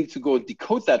really need to go and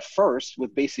decode that first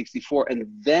with base64, and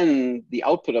then the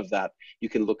output of that you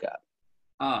can look at.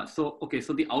 So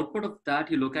the output of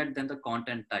that you look at, then the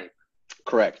content type.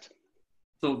 Correct.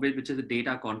 So which is a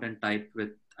data content type with,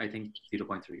 I think,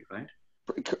 0.3, right?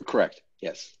 Correct.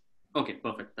 Yes. Okay,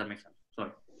 perfect. That makes sense.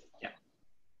 Sorry. Yeah.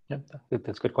 Yeah,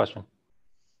 that's a good question.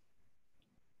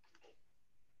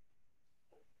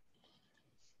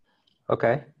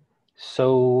 Okay.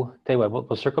 So tell you what,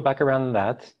 we'll circle back around on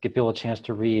that, give people a chance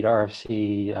to read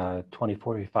RFC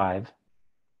 2045.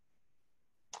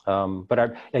 But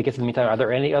I guess in the meantime, are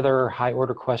there any other high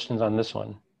order questions on this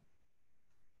one?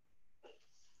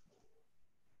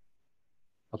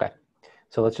 Okay,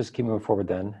 so let's just keep moving forward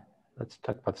then. Let's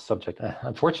talk about the subject.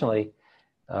 Unfortunately,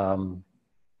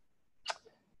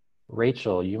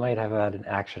 Rachel, you might have had an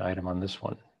action item on this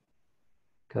one.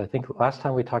 Because I think last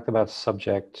time we talked about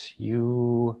subject,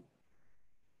 you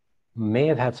may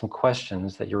have had some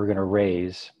questions that you were going to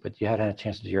raise, but you hadn't had a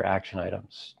chance to do your action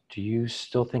items. Do you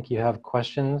still think you have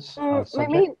questions on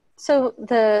subject? So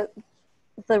the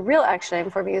real action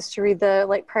item for me is to read the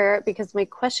prior art, because my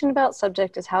question about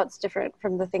subject is how it's different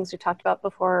from the things we talked about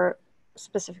before,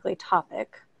 specifically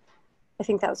topic. I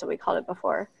think that was what we called it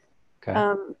before. Okay.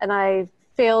 And I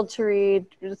failed to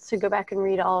go back and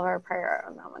read all of our prior art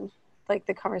on that one, like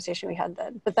the conversation we had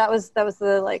then. But that was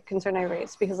the concern I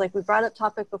raised, because we brought up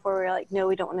topic before, we were like, no,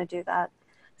 we don't want to do that.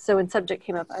 So when subject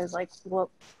came up, I was like, well,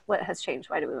 what has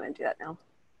changed? Why do we want to do that now?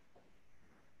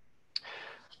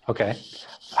 Okay.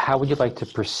 How would you like to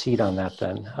proceed on that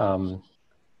then?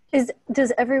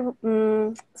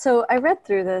 So I read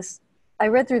through this. I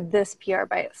read through this PR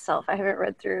by itself. I haven't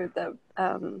read through the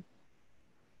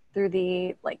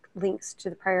links to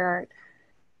the prior art.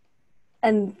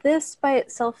 And this by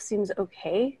itself seems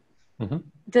okay. Mm-hmm.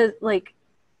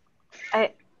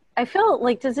 I feel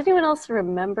like, does anyone else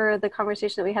remember the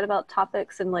conversation that we had about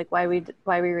topics and why we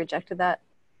rejected that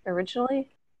originally?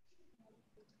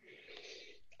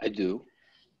 I do.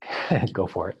 Go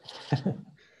for it.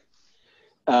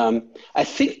 I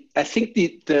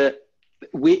think the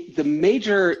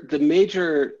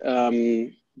major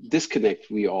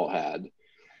disconnect we all had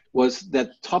was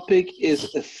that topic is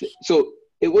so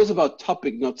it was about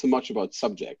topic, not so much about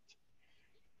subject.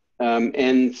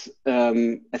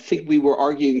 I think we were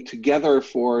arguing together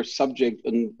for subject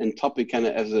and topic kind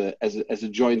of as a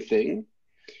joint thing.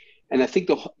 And I think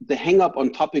the hang up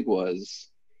on topic was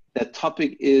that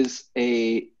topic is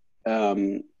a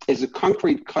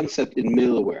concrete concept in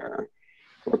middleware,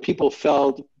 where people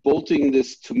felt bolting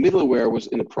this to middleware was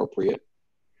inappropriate,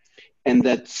 and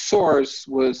that source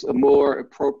was a more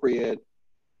appropriate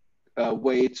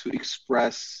way to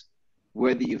express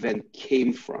where the event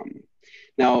came from.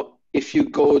 Now, if you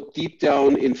go deep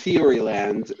down in theory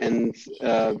land and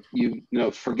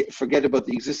forget about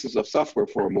the existence of software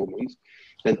for a moment,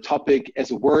 then topic as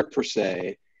a word per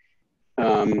se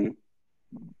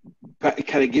it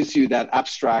kind of gives you that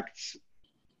abstract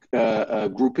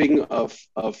grouping of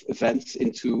events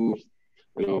into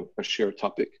a shared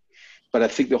topic. But I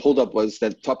think the holdup was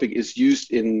that topic is used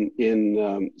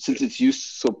since it's used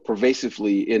so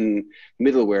pervasively in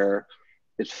middleware,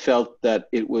 it felt that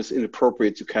it was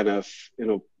inappropriate to kind of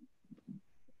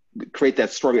create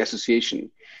that strong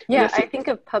association. Yeah, I think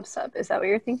of PubSub. Is that what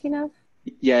you're thinking of?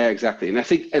 Yeah, exactly. And I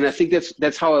think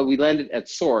that's how we landed at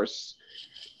source.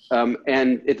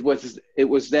 And it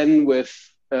was then with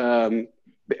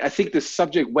I think the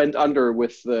subject went under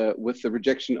with the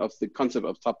rejection of the concept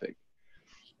of topic.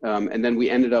 And then we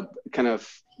ended up kind of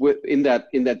in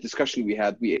that discussion we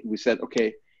had, we said,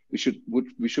 okay, we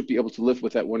should be able to live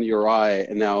with that one URI.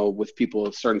 And now with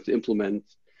people starting to implement,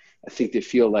 I think they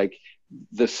feel like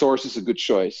the source is a good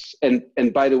choice.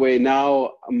 And by the way,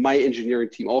 now my engineering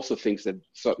team also thinks that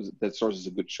source is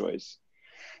a good choice.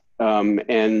 But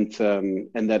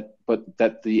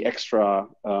that the extra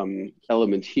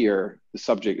element here, the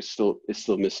subject is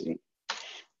still missing.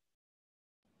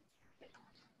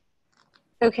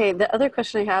 Okay, the other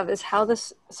question I have is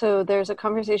so there's a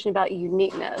conversation about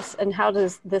uniqueness, and how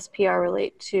does this PR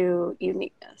relate to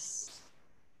uniqueness?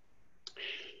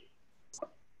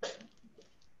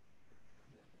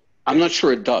 I'm not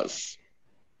sure it does,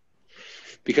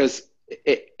 because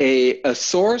a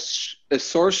source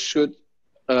should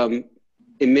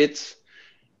emit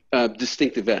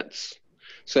distinct events.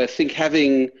 So I think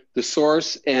having the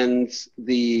source and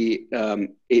the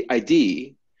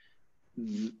ID,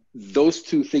 those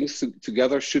two things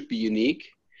together should be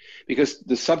unique, because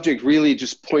the subject really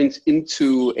just points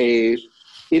into a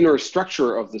inner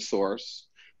structure of the source,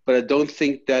 but I don't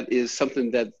think that is something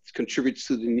that contributes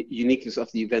to the uniqueness of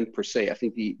the event per se. I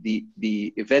think the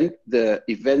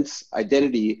event's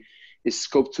identity is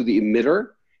scoped to the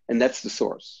emitter, and that's the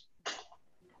source.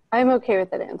 I'm okay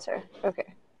with that answer.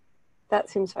 Okay, that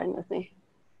seems fine with me.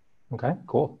 Okay,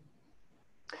 cool.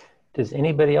 Does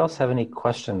anybody else have any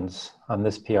questions on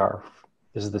this PR?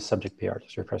 This is the subject PR,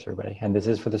 just to refresh everybody. And this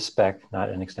is for the spec, not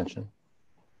an extension.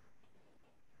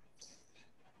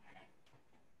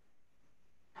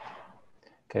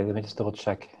 Okay, let me just double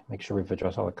check, make sure we've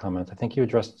addressed all the comments. I think you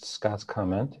addressed Scott's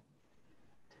comment.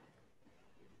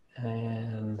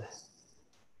 And I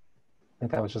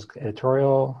think that was just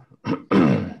editorial. So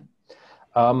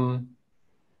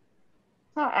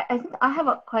I think I have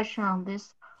a question on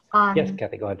this. Yes,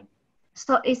 Kathy, go ahead.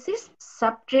 So is this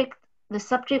subject, the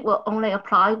subject will only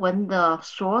apply when the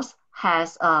source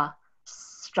has a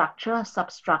structure, a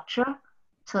substructure?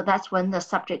 So that's when the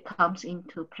subject comes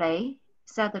into play.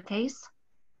 Is that the case?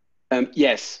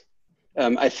 Yes,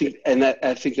 I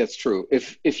think that's true.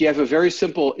 If you have a very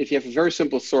simple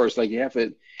source, like you have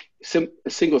a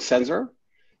single sensor,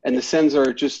 and the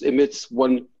sensor just emits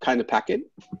one kind of packet,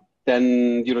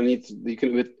 then you don't need to, you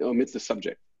can omit the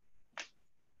subject.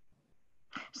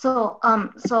 So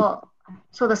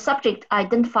so the subject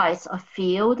identifies a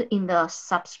field in the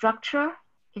substructure.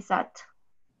 Is that?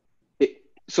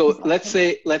 So let's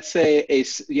say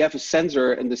you have a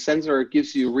sensor, and the sensor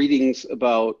gives you readings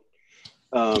about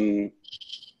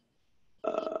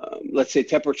let's say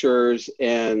temperatures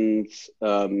and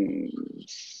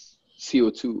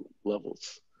CO2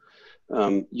 levels.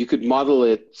 You could model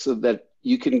it so that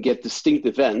you can get distinct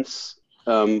events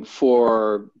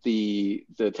for the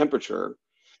temperature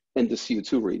and the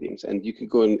CO2 readings, and you can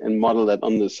go and model that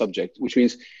on the subject, which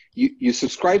means you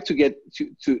subscribe to get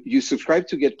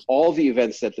all the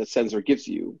events that the sensor gives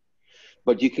you,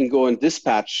 but you can go and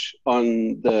dispatch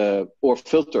or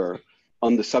filter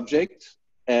on the subject,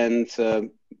 and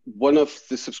one of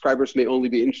the subscribers may only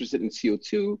be interested in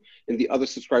CO2, and the other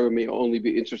subscriber may only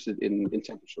be interested in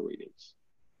temperature readings.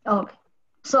 Okay,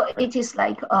 so it is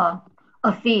like a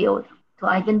field to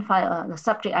identify, the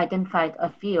subject identified a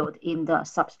field in the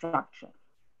substructure.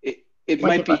 It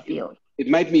might be field. It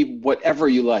might be whatever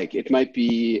you like. It might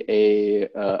be a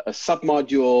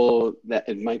submodule. That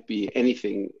it might be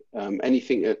anything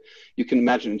you can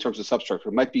imagine in terms of substructure.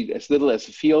 It might be as little as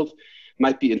a field.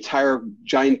 Might be entire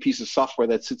giant piece of software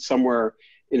that sits somewhere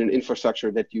in an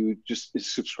infrastructure that you just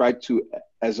subscribe to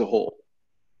as a whole.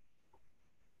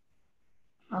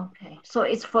 Okay, so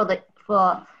it's for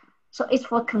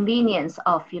convenience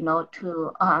of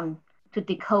to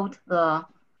decode the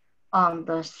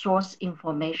source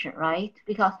information, right?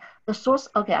 Because the source.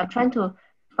 Okay, I'm trying to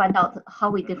find out how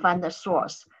we define the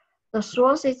source. The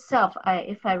source itself,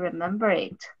 if I remember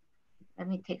it, let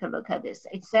me take a look at this.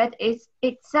 It said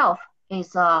itself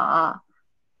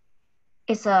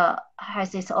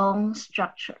has its own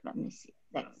structure. Let me see.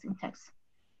 That syntax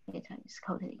data is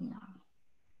coded in R.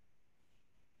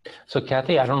 So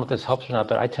Kathy, I don't know if this helps or not,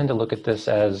 but I tend to look at this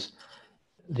as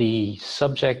the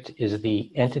subject is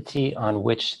the entity on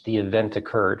which the event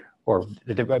occurred,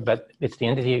 but it's the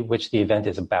entity which the event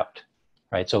is about,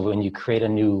 right? So when you create a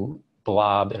new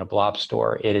blob in a blob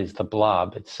store, it is the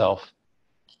blob itself.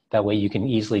 That way you can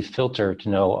easily filter to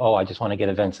know, oh, I just want to get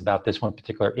events about this one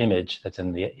particular image that's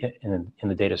in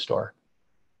the data store.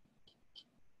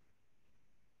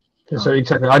 So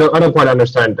exactly, I don't quite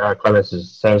understand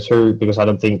Clemens' sensor, because I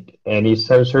don't think any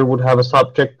sensor would have a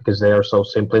subject, because they are so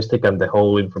simplistic and the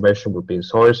whole information would be in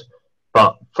source.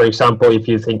 But for example, if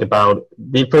you think about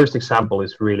the first example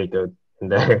is really good in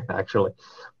there actually.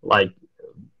 Like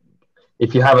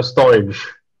if you have a storage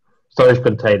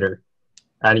container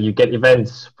and you get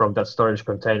events from that storage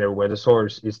container where the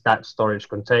source is that storage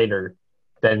container,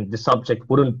 then the subject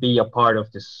wouldn't be a part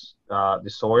of this the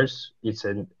source. It's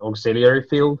an auxiliary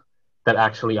field that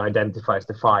actually identifies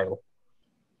the file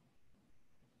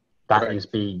that is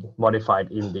being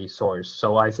modified in the source.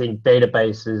 So I think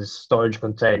databases, storage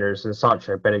containers, and such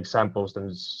are better examples than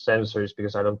sensors,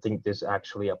 because I don't think this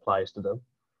actually applies to them.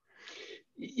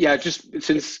 Yeah, just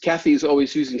since Kathy is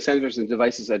always using sensors and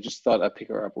devices, I just thought I'd pick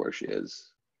her up where she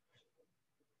is.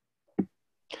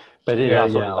 But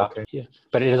it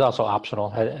but it is also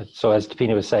optional. So as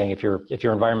Tapini was saying, if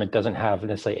your environment doesn't have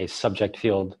necessarily a subject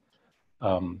field,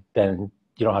 then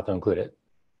you don't have to include it.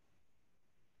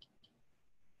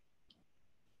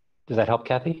 Does that help,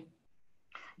 Kathy?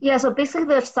 Yeah. So basically,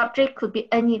 the subject could be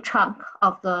any chunk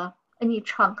of the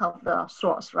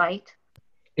source, right?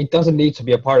 It doesn't need to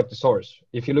be a part of the source.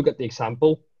 If you look at the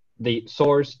example, the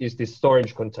source is the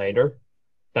storage container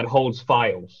that holds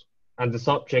files, and the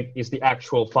subject is the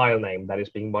actual file name that is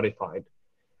being modified.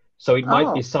 So it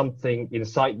might be something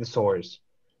inside the source.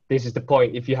 This is the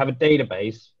point. If you have a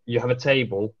database, you have a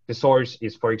table, the source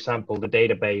is, for example, the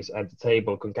database and the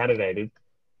table concatenated.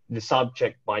 The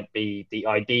subject might be the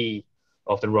ID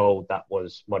of the row that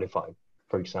was modified,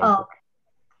 for example.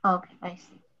 Oh, okay, I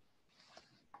see.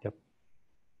 Yep.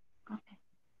 Okay.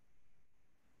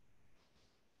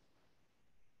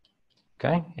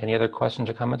 Okay, any other questions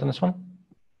or comments on this one?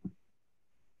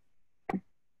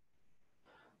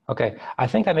 Okay, I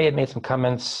think I may have made some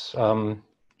comments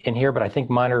in here, but I think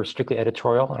mine are strictly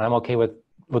editorial, and I'm okay with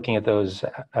looking at those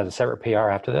as a separate PR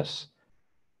after this.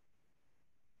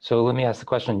 So let me ask the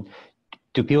question,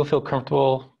 do people feel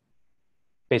comfortable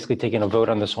basically taking a vote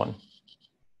on this one?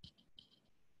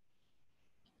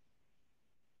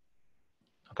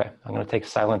 Okay, I'm going to take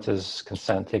silence as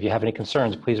consent. If you have any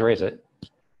concerns, please raise it.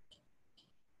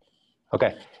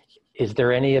 Okay, is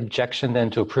there any objection then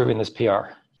to approving this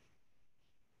PR?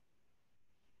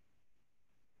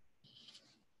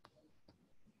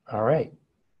 All right,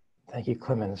 thank you,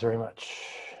 Clemens, very much.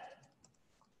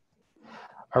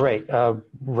 All right,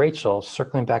 Rachel,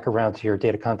 circling back around to your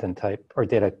data content type or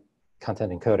data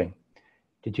content encoding.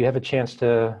 Did you have a chance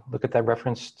to look at that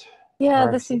referenced?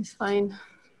 Yeah, this seems fine.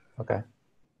 Okay.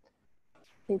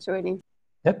 Thanks for waiting.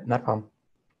 Yep, not a problem.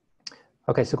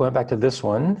 Okay, so going back to this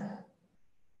one,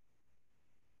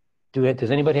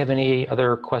 does anybody have any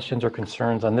other questions or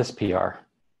concerns on this PR?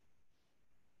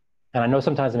 And I know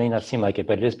sometimes it may not seem like it,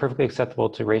 but it is perfectly acceptable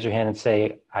to raise your hand and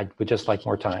say, I would just like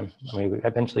more time. I mean,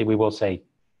 eventually we will say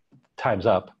time's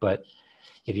up, but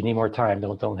if you need more time,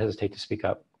 don't hesitate to speak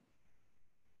up.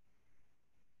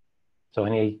 So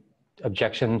any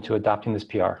objection to adopting this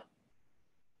PR?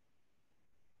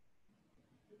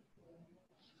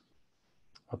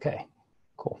 Okay,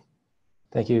 cool.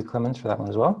 Thank you, Clemens, for that one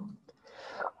as well.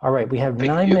 All right, we have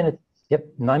 9 minutes. Yep,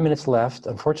 9 minutes left.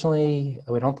 Unfortunately,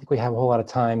 we don't think we have a whole lot of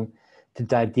time to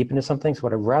dive deep into something. So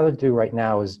what I'd rather do right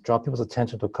now is draw people's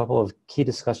attention to a couple of key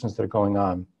discussions that are going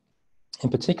on. In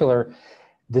particular,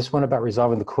 this one about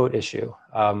resolving the quote issue.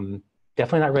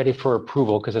 Definitely not ready for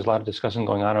approval because there's a lot of discussion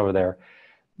going on over there.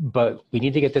 But we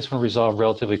need to get this one resolved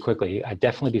relatively quickly,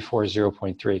 definitely before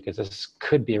 0.3, because this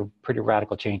could be a pretty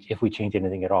radical change if we change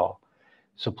anything at all.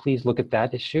 So please look at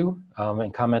that issue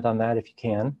and comment on that if you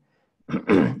can.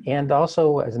 And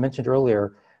also, as I mentioned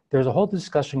earlier, there's a whole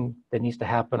discussion that needs to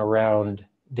happen around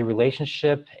the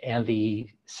relationship and the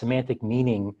semantic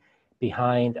meaning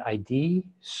behind ID,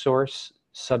 source,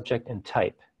 subject, and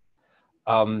type.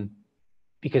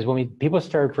 Because when people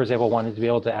started, for example, wanting to be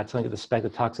able to add something to the spec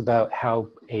that talks about how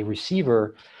a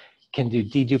receiver can do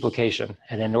deduplication.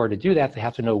 And in order to do that, they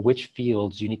have to know which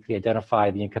fields uniquely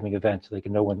identify the incoming event so they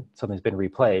can know when something's been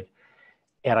replayed.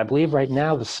 And I believe right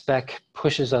now the spec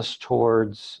pushes us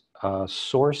towards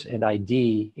source and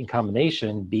ID in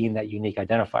combination being that unique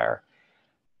identifier.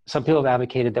 Some people have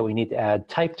advocated that we need to add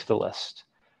type to the list.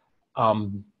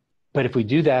 But if we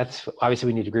do that, obviously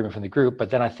we need agreement from the group, but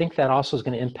then I think that also is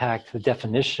going to impact the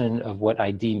definition of what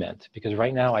ID meant, because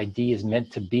right now ID is meant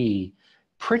to be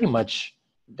pretty much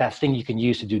that thing you can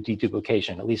use to do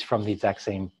deduplication, at least from the exact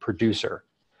same producer,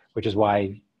 which is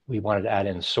why we wanted to add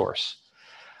in source.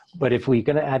 But if we're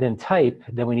going to add in type,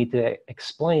 then we need to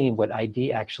explain what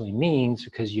ID actually means,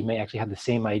 because you may actually have the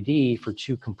same ID for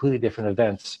two completely different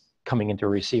events coming into a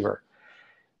receiver.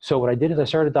 So what I did is I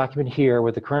started a document here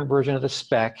with the current version of the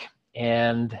spec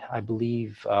and I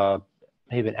believe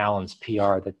maybe Alan's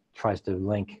PR that tries to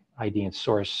link ID and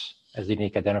source as the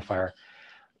unique identifier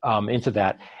into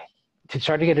that, to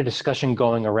try to get a discussion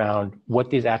going around what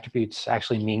these attributes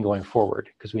actually mean going forward,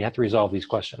 because we have to resolve these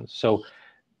questions. So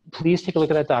please take a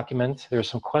look at that document. There's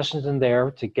some questions in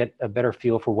there to get a better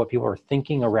feel for what people are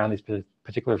thinking around these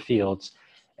particular fields.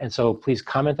 And so please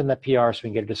comment on that PR so we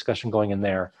can get a discussion going in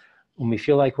there. When we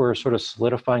feel like we're sort of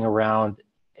solidifying around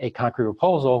a concrete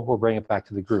proposal, we'll bring it back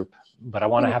to the group. But I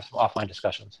want to have some offline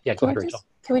discussions. Yeah, go ahead, Rachel.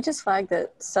 Can we just flag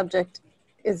that subject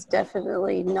is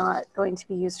definitely not going to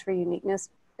be used for uniqueness?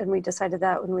 And we decided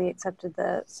that when we accepted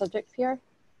the subject PR?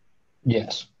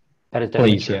 Yes. That is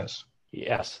definitely Please, true. yes.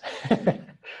 Yes.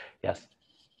 Yes.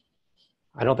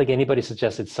 I don't think anybody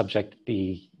suggested subject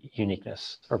be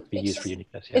uniqueness or be used for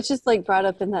uniqueness. Yes. It's just like brought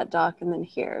up in that doc and then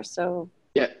here, so.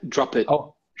 Yeah, drop it.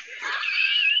 Oh.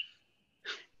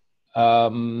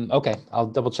 Okay, I'll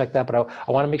double check that, but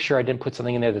I want to make sure I didn't put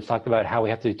something in there that talked about how we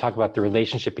have to talk about the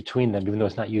relationship between them, even though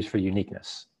it's not used for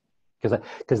uniqueness.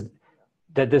 Because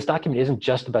this document isn't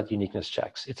just about the uniqueness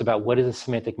checks. It's about what is the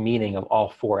semantic meaning of all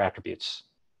 4 attributes.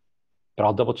 But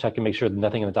I'll double check and make sure that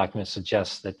nothing in the document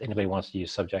suggests that anybody wants to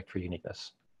use subject for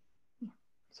uniqueness.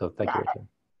 So thank you, Rachel.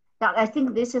 Yeah, I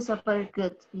think this is a very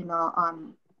good,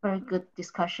 very good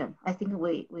discussion. I think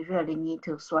we really need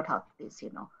to sort out this,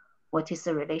 what is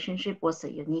the relationship, what's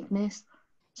the uniqueness,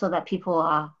 so that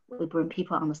we bring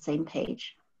people on the same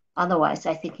page. Otherwise,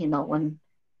 I think, when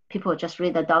people just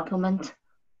read the document,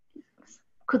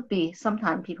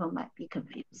 sometimes people might be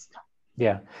confused.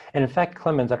 Yeah, and in fact,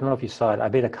 Clemens, I don't know if you saw it, I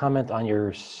made a comment on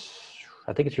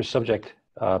I think it's your subject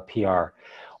PR,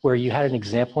 where you had an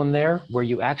example in there where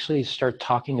you actually start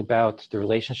talking about the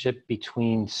relationship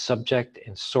between subject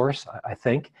and source, I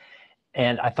think.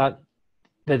 And I thought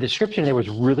the description there was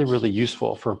really, really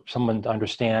useful for someone to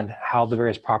understand how the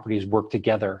various properties work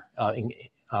together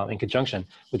in conjunction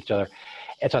with each other.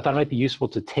 And so I thought it might be useful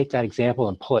to take that example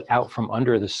and pull it out from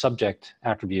under the subject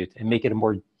attribute and make it a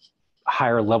more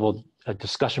higher level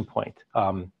discussion point.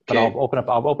 But okay. I'll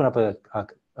open up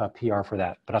a PR for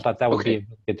that. But I thought that would be a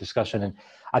good discussion. And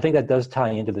I think that does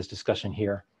tie into this discussion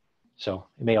here. So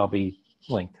it may all be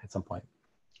linked at some point.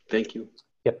 Thank you.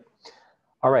 Yep.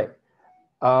 All right.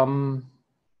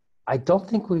 I don't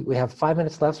think we have 5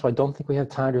 minutes left, so I don't think we have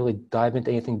time to really dive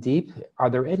into anything deep. Are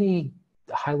there any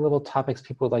high-level topics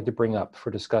people would like to bring up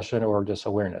for discussion or just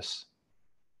awareness?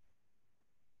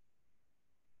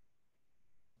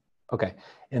 Okay,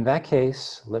 in that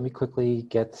case, let me quickly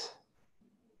get...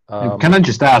 Can I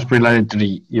just ask related to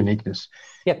the uniqueness?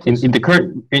 Yeah, please. In the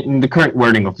current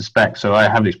wording of the spec, so I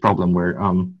have this problem where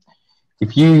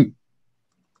if you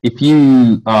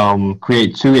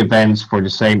create 2 events for the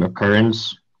same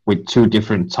occurrence with 2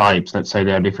 different types, let's say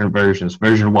they are different versions,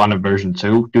 version 1 and version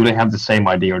 2, do they have the same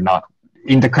ID or not?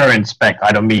 In the current spec,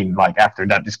 I don't mean like after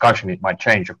that discussion, it might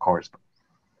change, of course.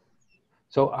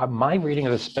 So my reading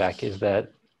of the spec is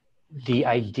that the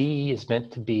ID is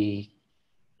meant to be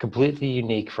completely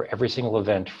unique for every single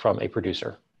event from a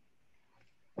producer.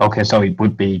 Okay, so it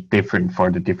would be different for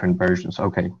the different versions.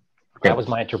 Okay. That was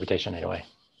my interpretation anyway.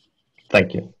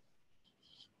 Thank you.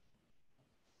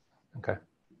 Okay.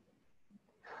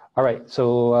 All right,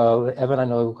 so Evan, I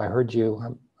know I heard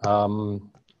you.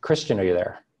 Christian, are you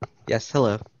there? Yes,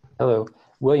 hello. Hello.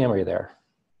 William, are you there?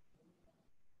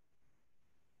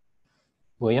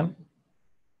 William?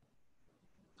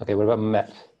 Okay, what about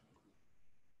Mehmet?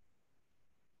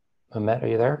 Mehmet, are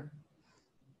you there?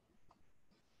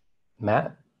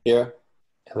 Matt? Here.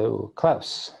 Hello.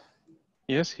 Klaus?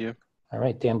 Yes, here. All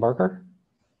right, Dan Barker?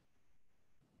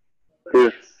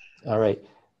 Here. All right.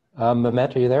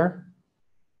 Mehmet, are you there?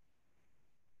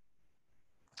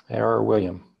 Or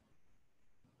William?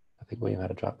 I think William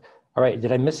had a drop. All right,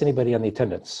 did I miss anybody on the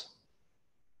attendance?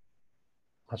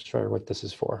 Not sure what this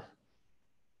is for.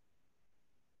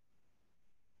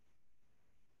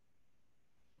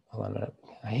 Hold on a minute.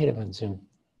 I hate it when Zoom.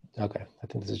 Okay, I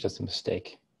think this is just a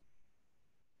mistake.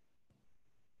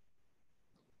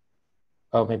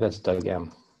 Oh, maybe that's Doug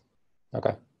M.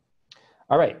 Okay.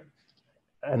 All right.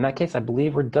 In that case, I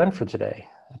believe we're done for today.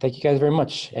 Thank you guys very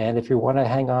much. And if you want to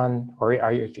hang on, or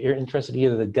if you're interested in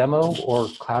either the demo or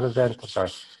cloud event,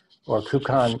 or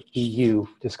KubeCon EU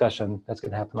discussion, that's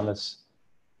going to happen on this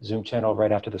Zoom channel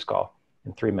right after this call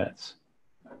in 3 minutes.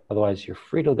 Otherwise, you're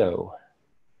free to go.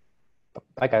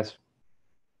 Bye, guys.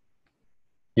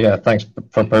 Yeah, thanks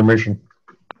for permission.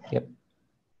 Yep.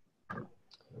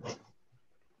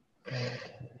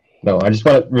 No, I just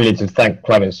wanted really to thank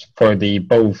Clemens for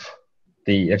both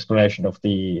the explanation of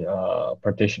the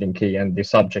partitioning key and the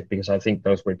subject, because I think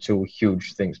those were 2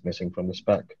 huge things missing from the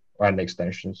spec. and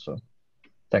extensions. So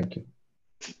thank you.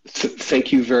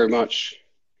 Thank you very much.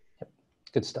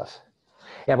 Good stuff.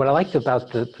 Yeah, what I liked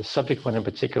about the subject one in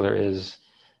particular is,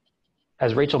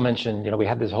 as Rachel mentioned, we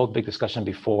had this whole big discussion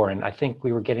before, and I think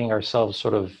we were getting ourselves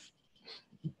sort of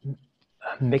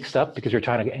mixed up because we were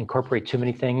trying to incorporate too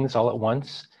many things all at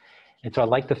once. And so I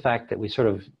like the fact that we sort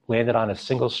of landed on a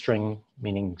single string,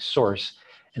 meaning source,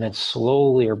 and then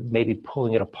slowly or maybe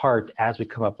pulling it apart as we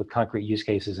come up with concrete use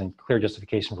cases and clear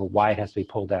justification for why it has to be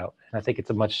pulled out. And I think it's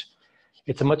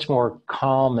a much more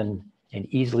calm and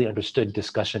easily understood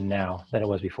discussion now than it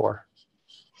was before.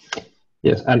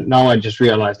 Yes, and now I just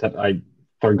realized that I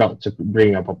forgot to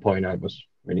bring up a point I was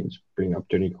waiting to bring up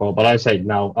during the call, but I say it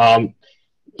now.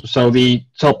 So the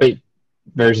topic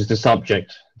versus the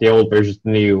subject, the old versus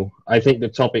the new. I think the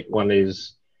topic one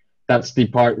that's the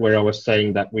part where I was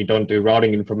saying that we don't do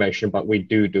routing information, but we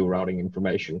do routing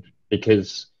information,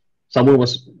 because someone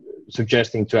was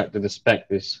suggesting to add to the spec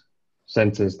this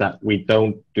sentence that we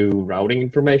don't do routing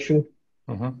information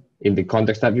in the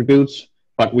context attributes,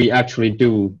 but we actually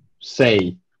do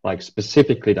say like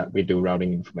specifically that we do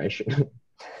routing information.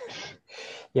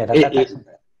 Yeah,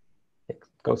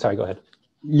 go ahead.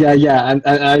 Yeah, and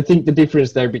I think the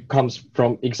difference there comes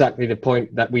from exactly the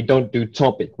point that we don't do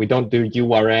topic, we don't do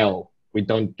URL, we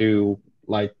don't do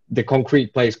like the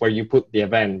concrete place where you put the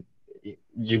event.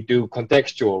 You do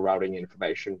contextual routing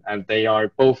information, and they are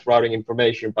both routing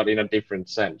information, but in a different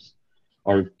sense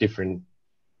or different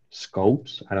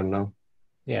scopes. I don't know.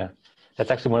 Yeah, that's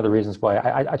actually one of the reasons why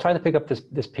I tried to pick up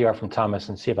this PR from Thomas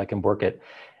and see if I can work it.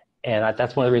 And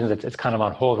that's one of the reasons that it's kind of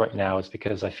on hold right now, is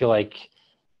because I feel like,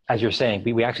 as you're saying,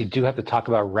 we actually do have to talk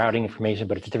about routing information,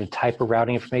 but it's a different type of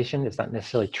routing information. It's not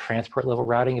necessarily transport level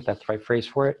routing, if that's the right phrase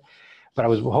for it. But I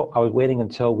was waiting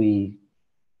until we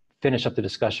finish up the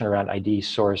discussion around ID,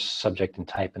 source, subject, and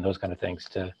type, and those kind of things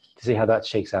to see how that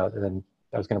shakes out. And then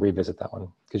I was going to revisit that one,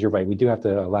 because you're right, we do have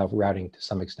to allow routing to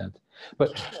some extent.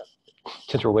 But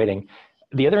since we're waiting,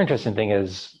 the other interesting thing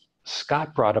is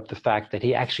Scott brought up the fact that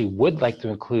he actually would like to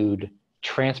include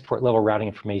transport level routing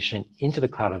information into the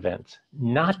cloud event,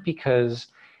 not because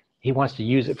he wants to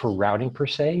use it for routing per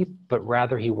se, but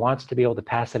rather he wants to be able to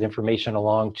pass that information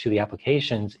along to the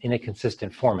applications in a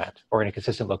consistent format or in a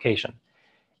consistent location.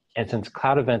 And since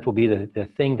cloud event will be the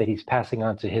thing that he's passing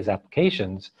on to his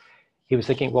applications, he was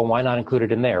thinking, well, why not include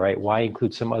it in there, right? Why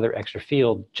include some other extra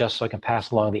field just so I can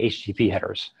pass along the HTTP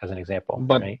headers, as an example?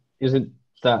 But right? Isn't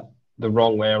that the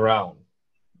wrong way around?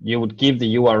 You would give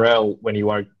the URL when you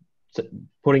are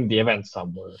putting the event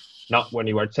somewhere, not when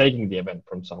you are taking the event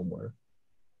from somewhere.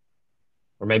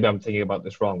 Or maybe I'm thinking about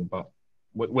this wrong, but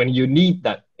when you need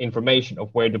that information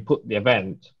of where to put the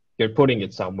event, you're putting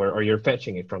it somewhere or you're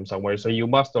fetching it from somewhere. So you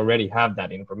must already have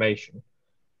that information.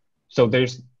 So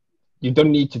you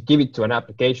don't need to give it to an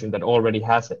application that already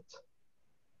has it.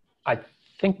 I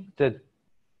think that,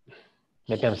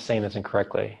 maybe I'm saying this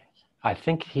incorrectly. I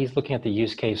think he's looking at the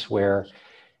use case where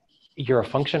you're a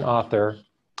function author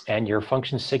and your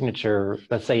function signature,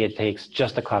 let's say it takes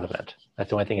just a cloud event. That's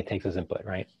the only thing it takes as input,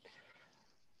 right?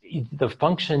 The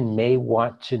function may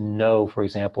want to know, for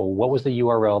example, what was the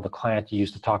URL the client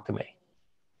used to talk to me?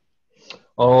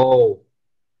 Oh,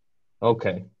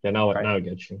 okay. Yeah, now I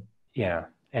get you. Yeah.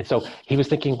 And so he was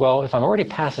thinking, well, if I'm already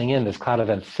passing in this cloud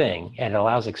event thing and it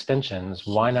allows extensions,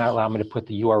 why not allow me to put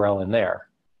the URL in there?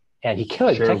 And he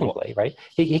could, technically, right?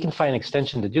 He can find an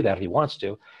extension to do that if he wants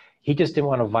to. He just didn't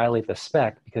want to violate the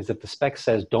spec, because if the spec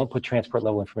says don't put transport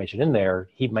level information in there,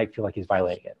 he might feel like he's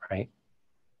violating it, right?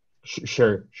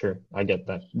 Sure. I get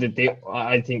that.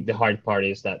 I think the hard part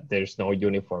is that there's no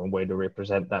uniform way to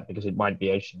represent that, because it might be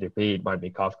HTTP, it might be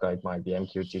Kafka, it might be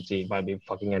MQTT, it might be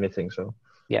fucking anything. So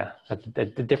yeah, that's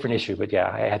a different issue. But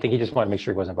yeah, I think he just wanted to make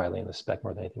sure he wasn't violating the spec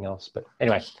more than anything else. But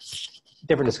anyway,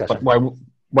 different discussion. But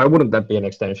why wouldn't that be an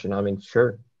extension? I mean,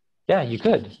 sure. Yeah, you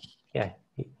could. Yeah,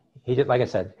 he did. Like I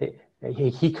said,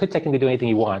 he could technically do anything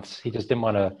he wants. He just didn't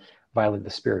want to violate the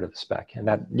spirit of the spec. And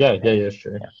that. Yeah,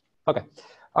 sure. Yeah. Okay.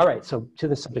 All right, so to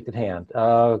the subject at hand,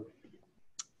 KubeCon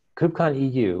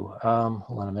EU.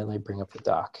 Hold on a minute, let me bring up the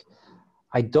doc.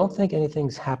 I don't think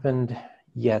anything's happened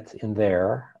yet in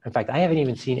there. In fact, I haven't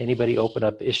even seen anybody open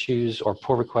up issues or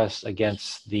pull requests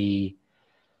against the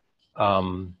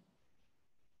white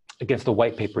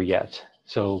paper yet.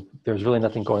 So there's really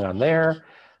nothing going on there.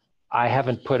 I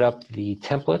haven't put up the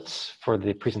templates for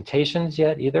the presentations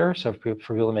yet either. So for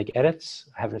people to make edits,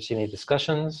 I haven't seen any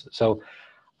discussions. So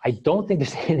I don't think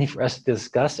there's anything for us to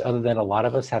discuss other than a lot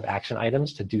of us have action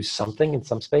items to do something in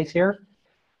some space here.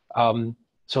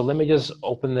 So let me just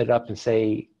open it up and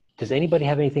say, does anybody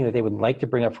have anything that they would like to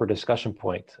bring up for a discussion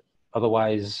point?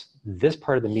 Otherwise, this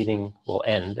part of the meeting will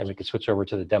end and we can switch over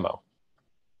to the demo.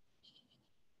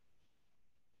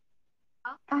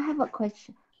 I have a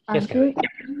question. Yes, Do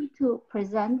you need to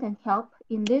present and help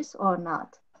in this or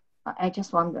not? I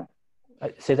just wonder.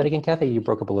 Say that again, Kathy. You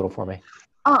broke up a little for me.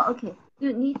 Oh, okay. Do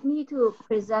you need to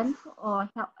present or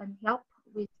help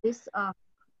with this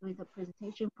with the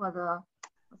presentation for the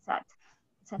what's that?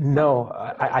 No,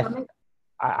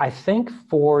 I think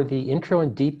for the intro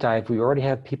and deep dive, we already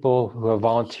have people who have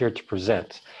volunteered to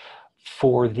present.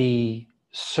 For the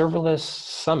serverless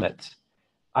summit,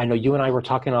 I know you and I were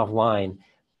talking offline,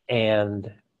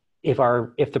 and if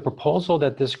the proposal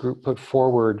that this group put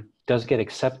forward does get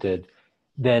accepted,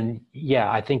 then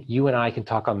yeah, I think you and I can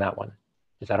talk on that one.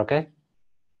 Is that okay?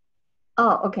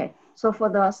 Oh, okay. So for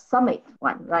the summit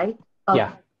one, right? Okay.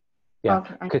 Yeah. Yeah.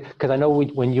 Because I know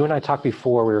when you and I talked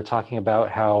before, we were talking about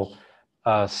how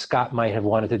Scott might have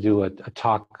wanted to do a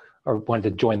talk or wanted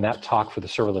to join that talk for the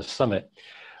serverless summit.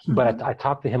 But I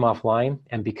talked to him offline,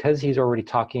 and because he's already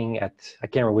talking at, I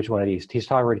can't remember which one of these,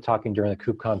 he's already talking during the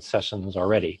KubeCon sessions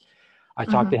already. I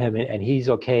talked to him, and he's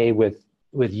okay with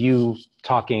you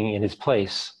talking in his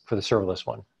place for the serverless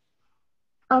one.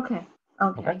 Okay,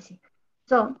 I see.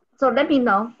 So let me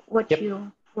know what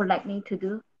you would like me to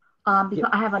do, because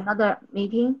I have another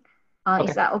meeting.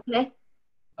 Is that okay?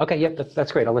 Okay, yep,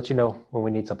 that's great. I'll let you know when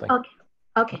we need something.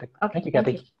 Okay. Thank you,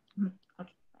 Kathy.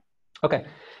 Okay.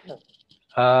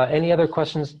 Any other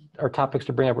questions or topics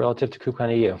to bring up relative to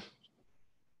KubeCon EU?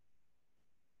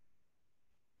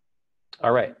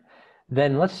 All right,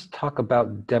 then let's talk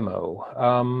about demo.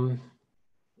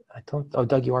 Oh,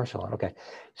 Doug, you are still on, okay.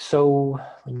 So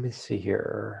let me see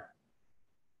here.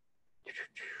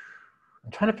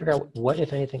 I'm trying to figure out what,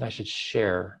 if anything, I should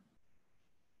share.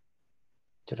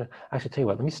 I should tell you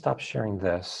what, let me stop sharing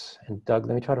this. And Doug,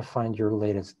 let me try to find your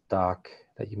latest doc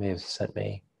that you may have sent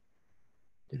me.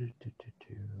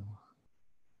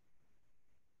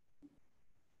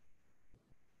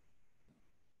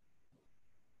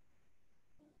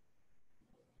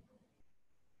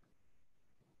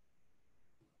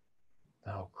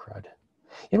 Oh, crud.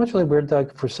 You know what's really weird,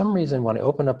 Doug? For some reason, when I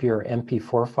open up your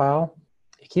MP4 file,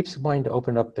 it keeps wanting to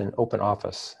open up in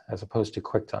OpenOffice as opposed to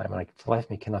QuickTime, and for the life of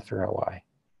me cannot figure out why.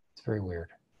 It's very weird.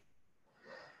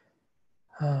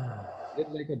 Is it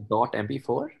like a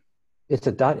 .mp4? It's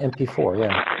a .mp4,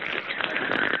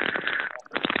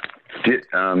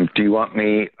 yeah. Do you want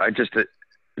me? I just did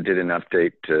an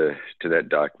update to that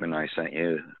document I sent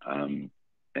you, and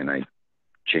I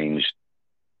changed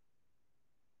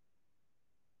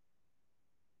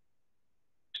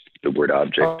the word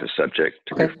object to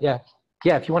subject. Okay, yeah.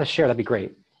 Yeah, if you want to share, that'd be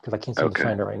great, because I can't seem to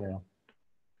find it right now.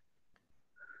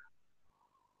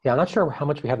 Yeah, I'm not sure how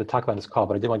much we have to talk about in this call,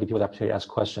 but I did want to give people the opportunity to ask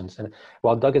questions. And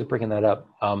while Doug is bringing that up,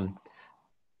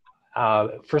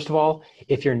 first of all,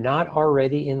 if you're not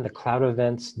already in the Cloud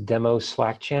Events demo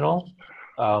Slack channel,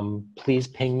 please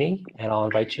ping me and I'll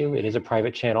invite you. It is a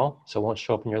private channel, so it won't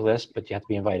show up in your list, but you have to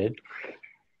be invited.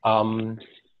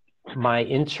 My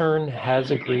intern has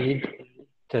agreed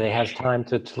that he has time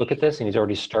to look at this, and he's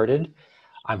already started.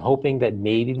 I'm hoping that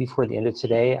maybe before the end of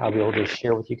today, I'll be able to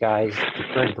share with you guys the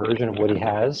current version of what he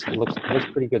has. It looks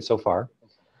pretty good so far.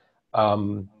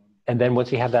 And then once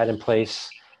we have that in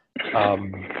place,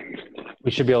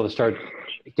 we should be able to start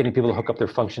getting people to hook up their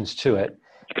functions to it.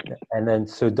 And then,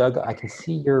 so Doug, I can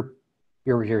see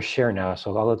your share now,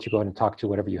 so I'll let you go ahead and talk to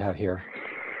whatever you have here.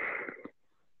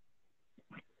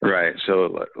 Right,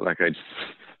 so like I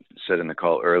said in the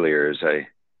call earlier, is I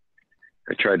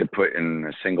tried to put in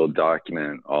a single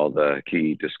document all the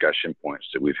key discussion points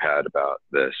that we've had about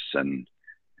this, and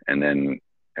then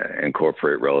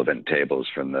incorporate relevant tables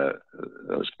from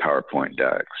those PowerPoint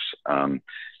decks.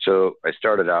 So I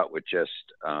started out with just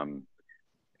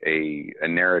a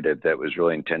narrative that was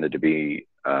really intended to be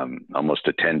almost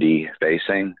attendee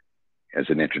facing as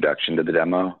an introduction to the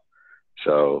demo.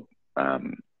 So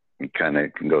you kind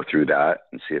of can go through that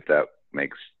and see if that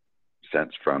makes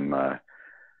sense from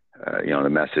the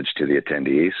message to the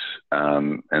attendees.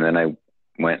 And then I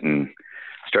went and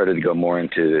started to go more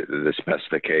into the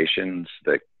specifications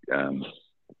that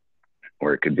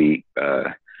where it could be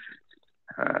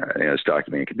this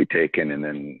document could be taken, and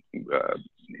then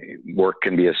work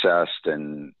can be assessed,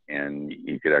 and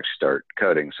you could actually start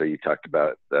coding. So you talked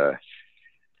about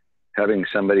having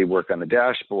somebody work on the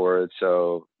dashboard.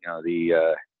 So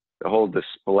the whole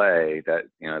display that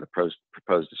the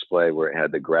proposed display where it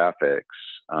had the graphics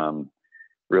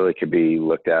really could be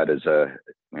looked at as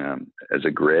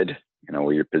a grid,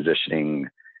 where you're positioning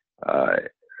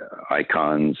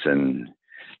icons and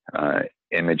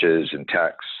images and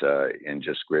text in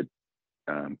just grid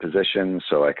positions.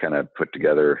 So I kind of put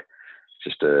together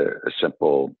just a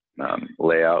simple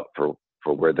layout for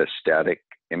where the static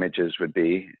images would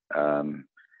be,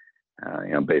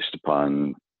 based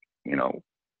upon,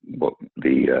 what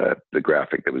the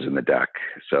graphic that was in the deck.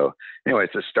 So anyway,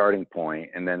 it's a starting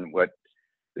point. And then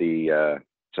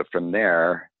so from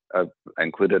there, I've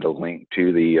included a link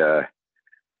to the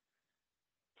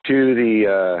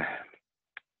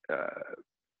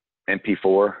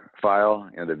MP4 file,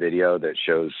 the video that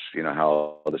shows,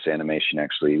 how this animation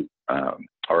actually,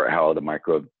 or how the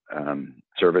micro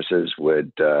services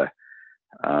would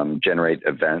generate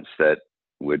events that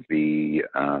would be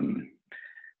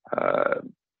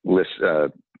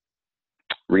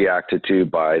reacted to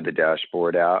by the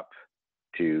dashboard app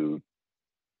to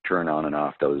turn on and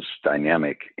off those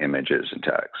dynamic images and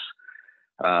text.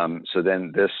 So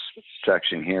then this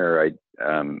section here, I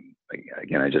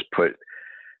just put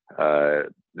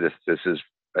this is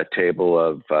a table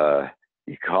of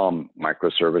you call them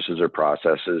microservices or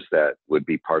processes that would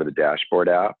be part of the dashboard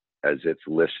app, as it's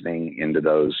listening into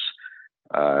those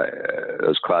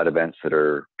cloud events that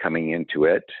are coming into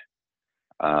it.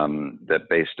 That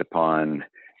based upon,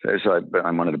 so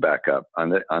I wanted to back up on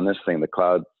this thing, the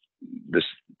cloud, this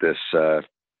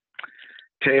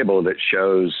table that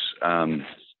shows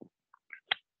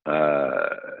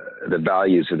the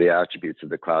values of the attributes of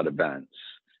the cloud events.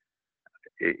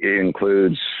 It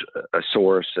includes a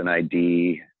source, an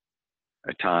ID,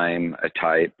 a time, a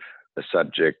type, a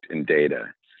subject, and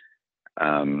data.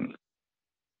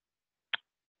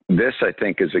 This, I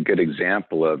think, is a good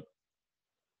example of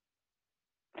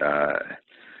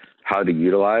how to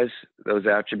utilize those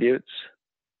attributes,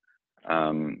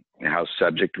 how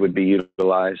subject would be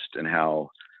utilized, and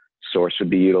how source would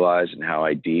be utilized, and how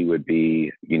ID would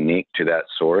be unique to that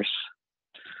source.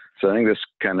 So I think this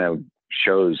kind of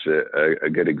shows a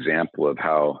good example of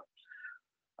how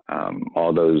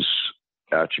all those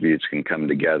attributes can come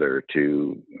together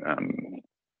to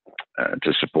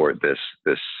support this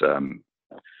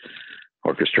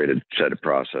orchestrated set of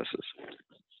processes.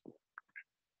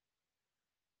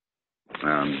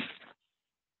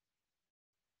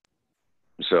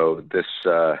 So this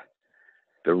the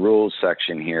rules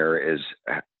section here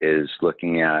is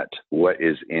looking at what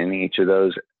is in each of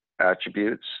those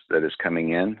attributes that is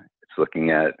coming in. It's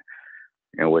looking at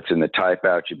what's in the type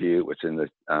attribute, what's in the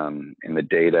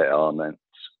data elements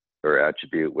or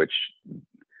attribute, which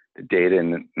the data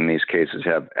in these cases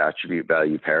have attribute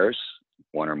value pairs,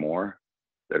 one or more,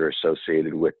 that are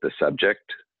associated with the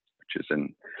subject, which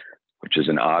is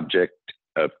an object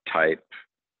of type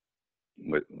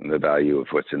with the value of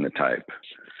what's in the type,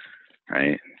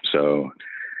 right? So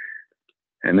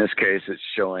in this case, it's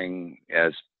showing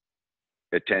as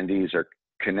attendees are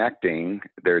connecting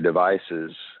their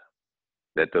devices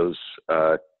that those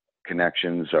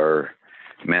connections are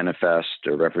manifest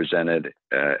or represented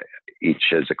each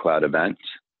as a cloud event.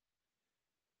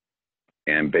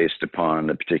 And based upon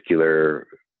the particular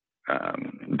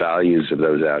values of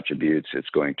those attributes, it's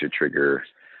going to trigger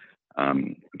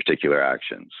particular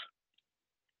actions.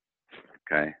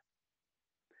 Okay.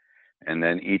 And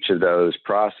then each of those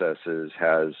processes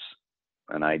has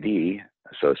an ID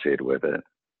associated with it.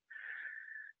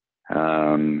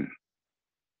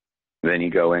 Then you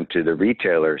go into the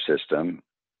retailer system,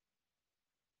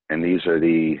 and these are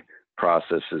the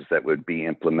processes that would be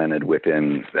implemented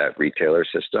within that retailer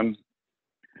system,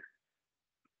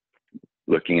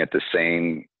 looking at the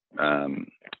same,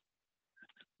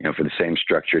 for the same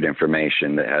structured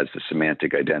information that has the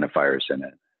semantic identifiers in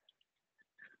it.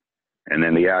 And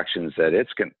then the actions that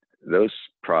those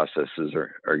processes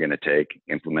are going to take,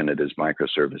 implemented as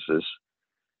microservices,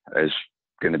 is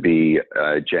going to be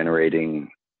generating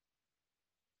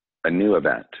a new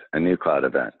event, a new cloud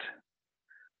event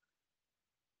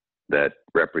that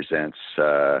represents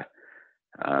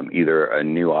either a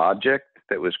new object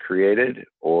that was created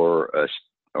or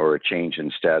a change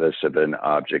in status of an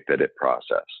object that it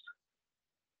processed.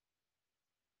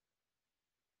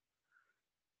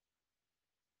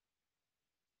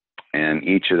 And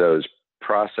each of those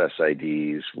process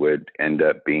IDs would end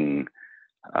up being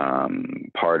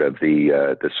part of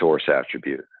the source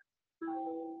attribute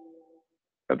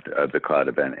of the cloud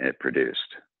event it produced.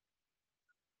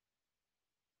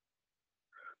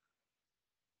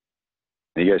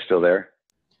 Are you guys still there?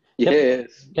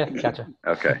 Yes. Yeah, gotcha.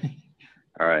 Okay.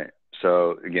 All right.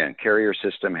 So again, carrier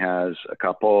system has a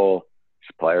couple,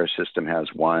 supplier system has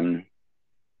one.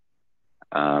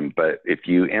 But if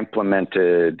you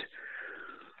implemented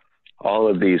all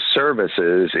of these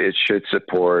services, it should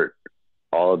support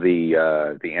all the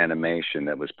animation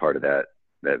that was part of that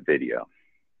video.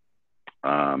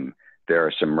 There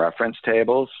are some reference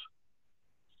tables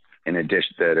in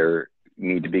addition that are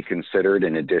need to be considered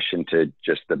in addition to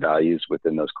just the values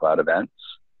within those cloud events.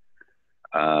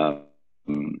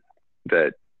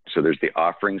 So there's the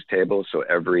offerings table. So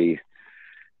every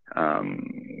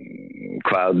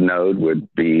cloud node would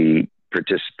be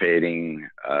participating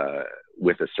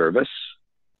with a service,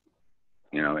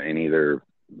 in either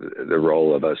the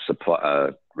role of a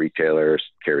retailer,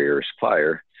 carrier, or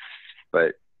supplier.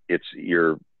 But it's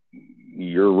your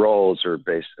roles are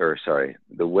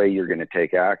the way you're going to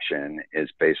take action is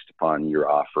based upon your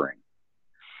offering.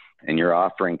 And your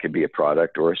offering could be a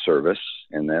product or a service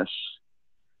in this.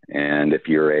 And if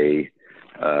you're a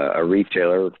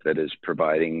retailer that is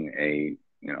providing a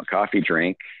coffee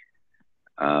drink,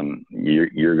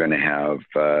 you're going to have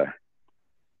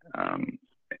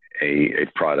a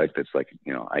product that's like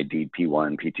ID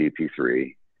P1, P2,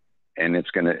 P3, and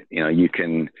it's going to you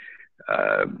can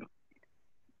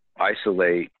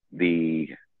isolate the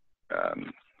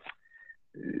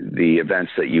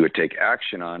events that you would take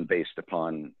action on based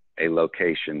upon a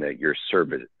location that you're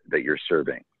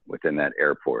serving within that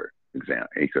airport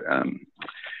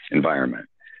environment.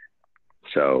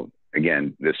 So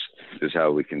again, this is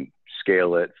how we can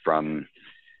scale it from,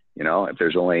 if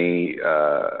there's only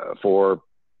 4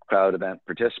 cloud event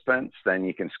participants, then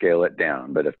you can scale it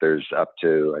down. But if there's up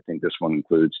to, I think this one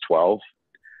includes 12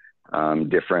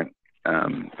 different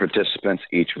participants,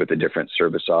 each with a different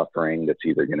service offering that's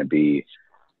either going to be,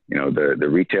 the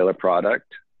retailer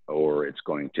product, or it's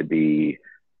going to be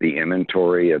the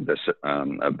inventory of the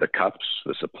cups,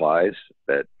 the supplies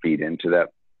that feed into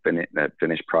that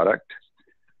finished product,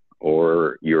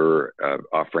 or you're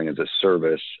offering as a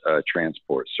service,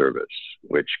 transport service,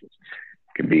 which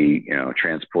can be,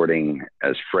 transporting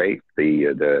as freight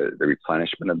the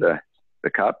replenishment of the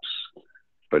cups,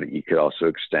 but you could also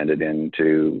extend it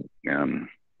into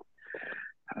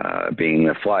being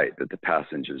the flight that the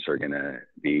passengers are going to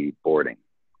be boarding.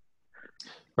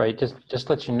 Right, just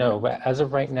let you know, but as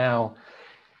of right now,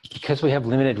 because we have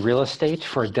limited real estate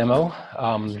for a demo,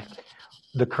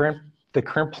 the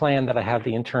current plan that I have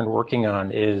the intern working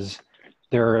on is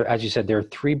as you said, there are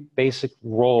 3 basic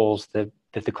roles that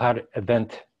the cloud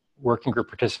event working group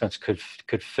participants could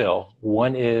fill.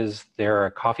 One is they're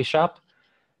a coffee shop.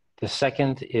 The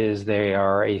second is they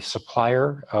are a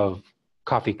supplier of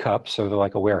coffee cups, so they're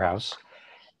like a warehouse.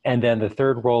 And then the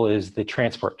third role is the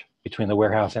transport between the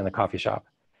warehouse and the coffee shop.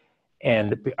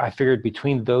 And I figured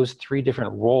between those 3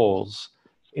 different roles,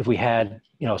 if we had,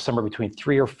 somewhere between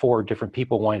 3 or 4 different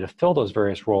people wanting to fill those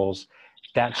various roles,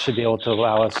 that should be able to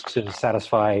allow us to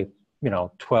satisfy,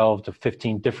 12 to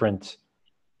 15 different,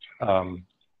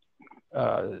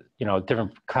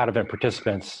 different cloud event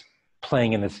participants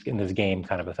playing in this game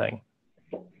kind of a thing.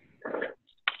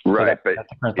 Right, so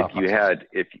but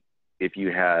if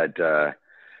you had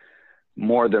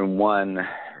more than one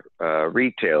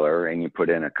retailer and you put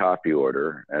in a copy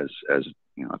order as a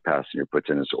passenger puts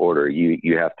in his order,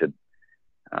 you have to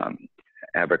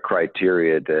have a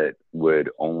criteria that would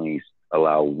only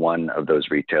allow one of those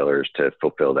retailers to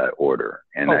fulfill that order.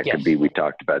 And that could be, we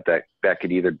talked about that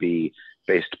could either be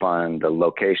based upon the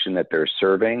location that they're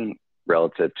serving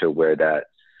relative to where that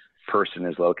person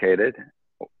is located,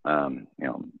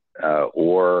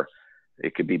 or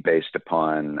it could be based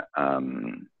upon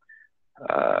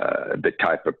the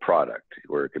type of product,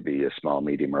 where it could be a small,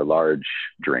 medium, or large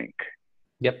drink.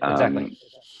 Yep, exactly.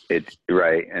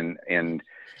 Right,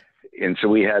 and so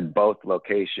we had both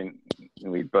location.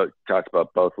 We both talked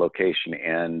about both location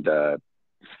and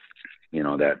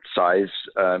that size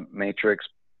matrix.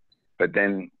 But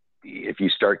then if you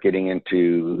start getting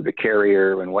into the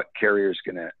carrier and what carrier is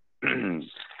going to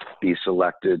be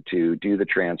selected to do the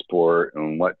transport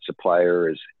and what supplier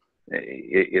is,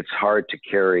 it's hard to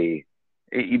carry.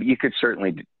 You could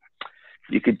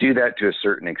do that to a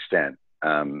certain extent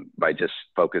by just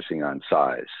focusing on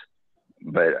size.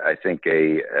 But I think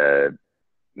a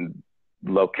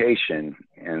location,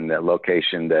 and that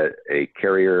location that a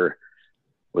carrier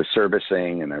was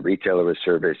servicing and a retailer was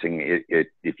servicing,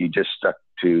 if you just stuck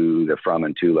to the from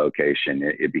and to location,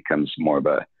 it becomes more of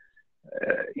a,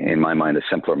 in my mind, a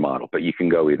simpler model. But you can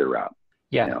go either route.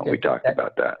 Yeah, we talked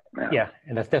about that. Yeah,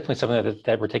 and that's definitely something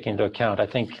that we're taking into account. I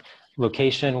think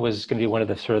location was going to be one of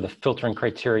the sort of the filtering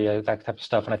criteria, that type of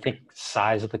stuff. And I think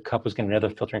size of the cup was going to be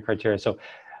another filtering criteria. So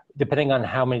depending on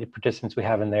how many participants we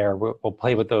have in there, we'll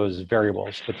play with those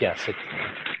variables. But yes,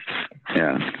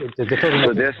 the filtering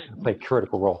will play a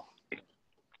critical role.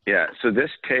 Yeah, so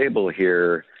this table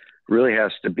here really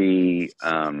has to be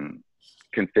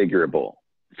configurable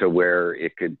to where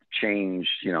it could change,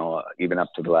 even up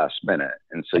to the last minute.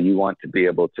 And so you want to be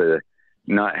able to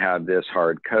not have this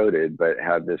hard coded, but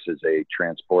have this as a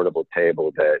transportable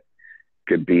table that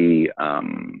could be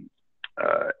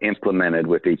implemented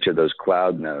with each of those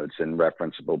cloud nodes and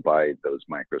referenceable by those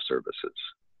microservices.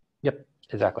 Yep,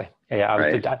 exactly. Yeah,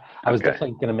 I was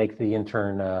definitely going to make the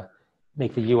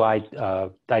make the UI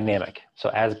dynamic. So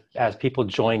as people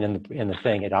join in the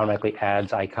thing, it automatically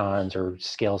adds icons or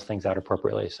scales things out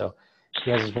appropriately. So he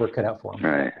has his work cut out for him.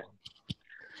 Right.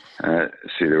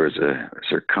 See, there was a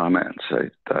comment. So I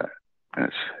thought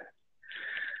that's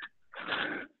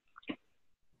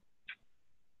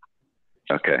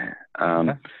okay.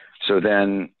 So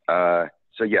then, so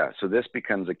this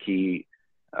becomes a key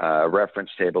reference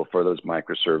table for those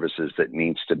microservices that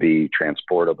needs to be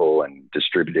transportable and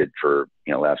distributed for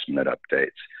last minute updates.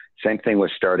 Same thing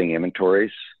with starting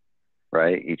inventories,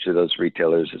 right? Each of those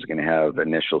retailers is going to have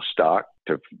initial stock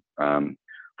to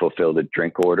fulfill the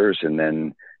drink orders, and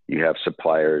then you have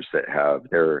suppliers that have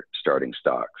their starting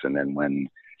stocks, and then when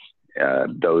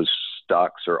those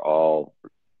stocks are all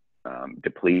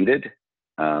depleted,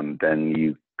 then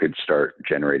you could start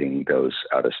generating those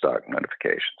out of stock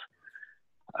notifications.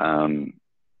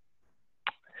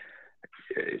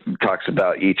 It talks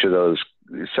about each of those,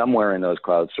 somewhere in those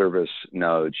cloud service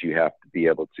nodes, you have to be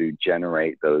able to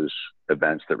generate those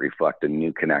events that reflect a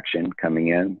new connection coming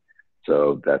in.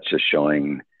 So that's just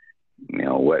showing,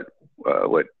 how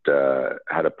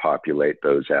to populate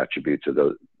those attributes of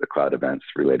the cloud events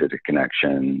related to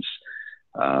connections,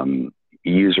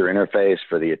 user interface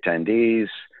for the attendees.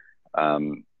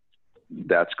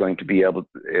 That's going to be able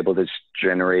to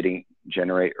generate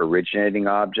originating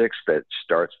objects that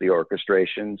starts the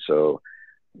orchestration. So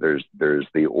there's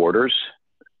the orders,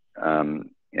 and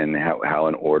how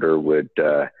an order would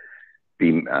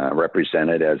be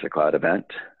represented as a cloud event.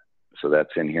 So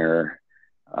that's in here.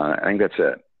 I think that's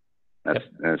it.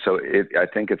 So I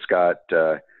think it's got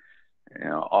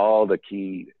all the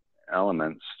key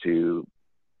elements to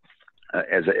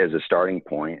as a starting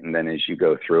point, and then as you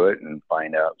go through it and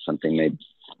find out something may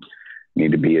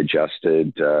need to be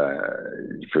adjusted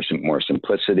for some more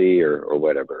simplicity or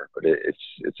whatever. But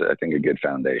it's I think a good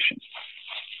foundation.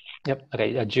 Yep.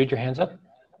 Okay, Jude, your hand's up.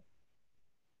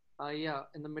 Yeah,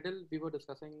 in the middle we were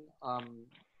discussing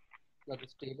that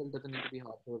this table doesn't need to be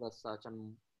hard-coded as such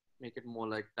and make it more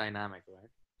like dynamic,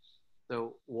 right?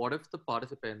 So what if the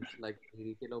participants, like the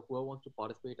retailer, whoever wants to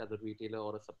participate as a retailer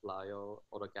or a supplier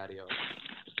or a carrier,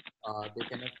 they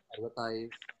can advertise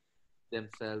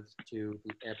themselves to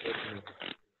the airport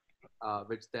node,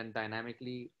 which then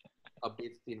dynamically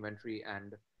updates the inventory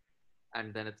and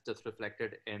then it's just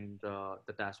reflected in the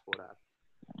dashboard app.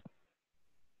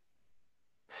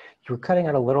 You were cutting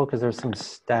out a little because there's some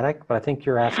static, but I think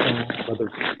you're asking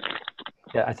whether.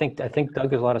 Yeah, I think Doug,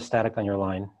 there's a lot of static on your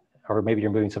line, or maybe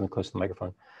you're moving something close to the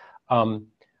microphone.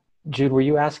 Jude, were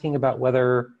you asking about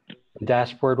whether the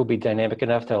dashboard will be dynamic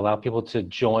enough to allow people to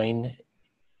join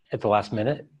at the last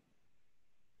minute?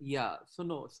 Yeah. So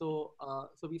no. So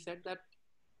we said that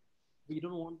we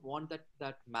don't want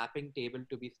that mapping table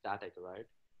to be static, right?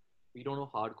 We don't know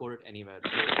hard code it anywhere.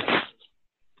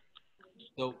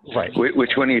 So right.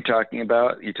 Which one are you talking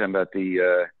about? You talking about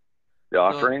the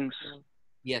offerings?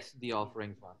 Yes, the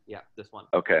offerings one. Yeah, this one.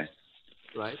 Okay.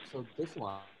 Right. So this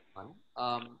one,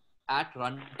 at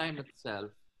runtime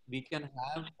itself, we can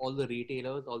have all the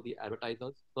retailers, all the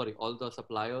advertisers, all the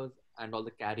suppliers and all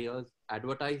the carriers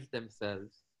advertise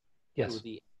themselves to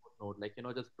the node. Like,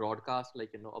 just broadcast,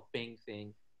 like, a ping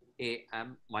saying, hey,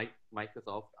 I'm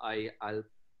Microsoft. I'll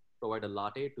provide a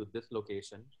latte to this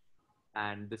location.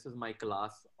 And this is my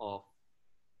class of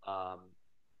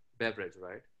beverage,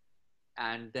 right?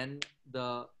 And then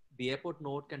the airport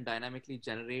node can dynamically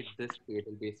generate this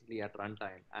table basically at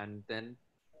runtime. And then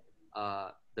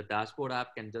the dashboard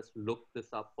app can just look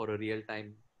this up for a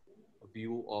real-time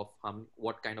view of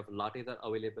what kind of lattes are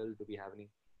available. Do we have any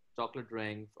chocolate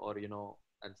drinks or,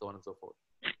 and so on and so forth.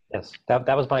 Yes, that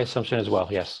was my assumption as well,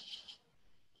 yes.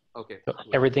 Okay. So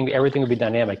everything would be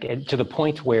dynamic, and to the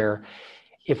point where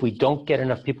if we don't get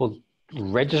enough people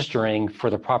registering for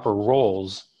the proper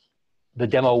roles, the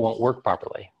demo won't work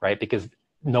properly, right? Because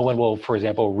no one will, for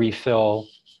example, refill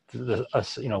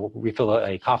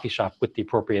a coffee shop with the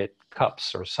appropriate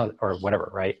cups or whatever,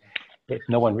 right? If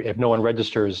no one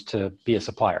registers to be a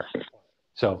supplier.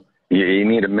 So you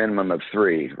need a minimum of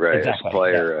 3, right? Exactly, a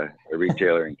supplier, a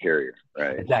retailer, and carrier,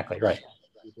 right? Exactly, right.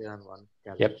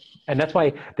 Yep. And that's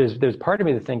why there's part of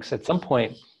me that thinks at some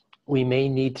point we may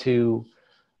need to,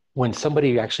 when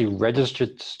somebody actually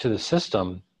registers to the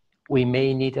system, we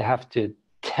may need to have to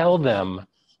tell them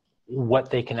what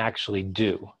they can actually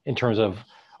do in terms of,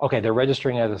 okay, they're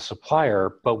registering as a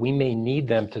supplier, but we may need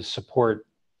them to support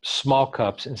small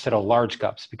cups instead of large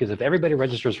cups, because if everybody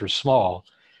registers for small,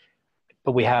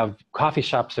 but we have coffee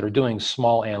shops that are doing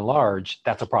small and large,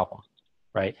 that's a problem,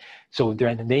 right? So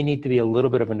they need to be a little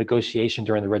bit of a negotiation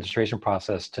during the registration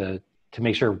process to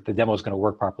make sure the demo is going to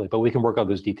work properly, but we can work out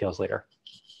those details later.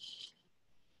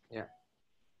 Yeah.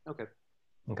 Okay.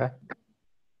 Okay.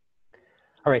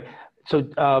 All right. So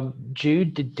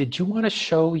Jude, did you want to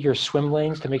show your swim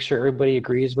lanes to make sure everybody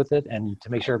agrees with it and to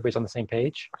make sure everybody's on the same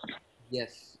page?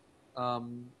 Yes.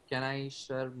 Can I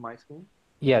share my screen?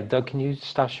 Yeah, Doug, can you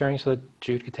stop sharing so that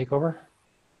Jude can take over?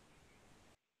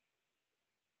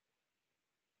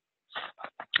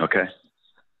 Okay.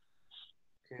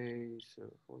 Okay, so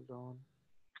hold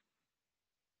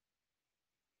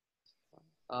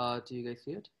on. Do you guys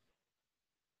see it?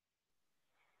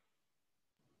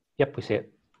 Yep, we see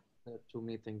it. There are too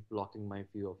many things blocking my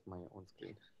view of my own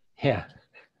screen. Yeah.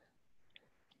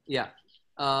 Yeah.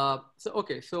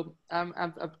 Okay, so I've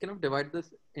kind of divided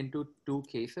this into two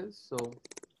cases. So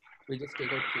we just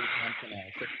take out case one for now.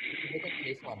 So if you look at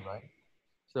case one, right?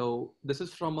 So this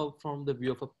is from the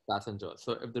view of a passenger.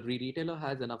 So if the retailer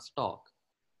has enough stock,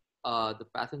 the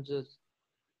passenger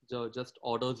just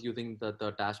orders using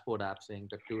the dashboard app saying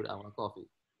that, dude, I want a coffee,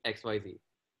 XYZ.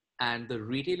 And the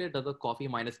retailer does a coffee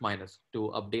minus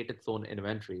to update its own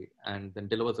inventory and then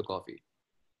delivers the coffee,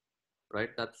 right?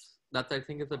 That's I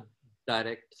think is a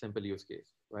direct, simple use case,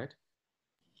 right?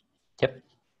 Yep.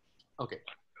 Okay.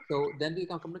 So then we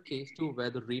come to case two where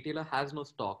the retailer has no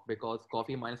stock because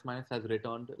coffee minus has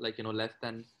returned less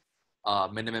than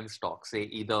minimum stock, say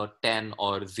either 10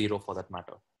 or 0 for that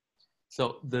matter.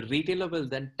 So the retailer will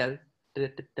then tell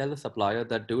the supplier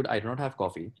that, dude, I do not have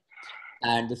coffee.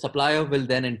 And the supplier will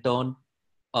then in turn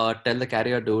tell the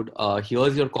carrier, dude,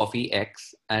 here's your coffee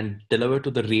X and deliver to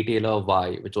the retailer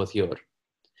Y, which was here.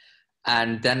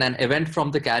 And then an event from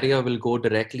the carrier will go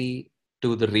directly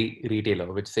to the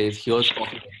retailer, which says, here's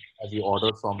coffee as you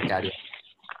order from carrier.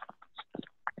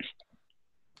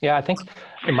 Yeah, I think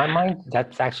in my mind,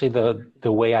 that's actually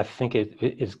the way I think it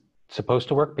is supposed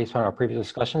to work based on our previous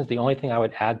discussions. The only thing I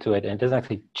would add to it, and it doesn't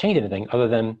actually change anything other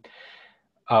than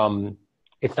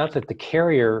it's not that the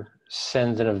carrier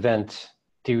sends an event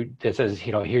that says,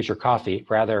 here's your coffee.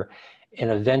 Rather, an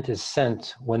event is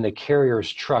sent when the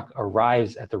carrier's truck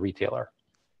arrives at the retailer.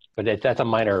 But that's a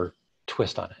minor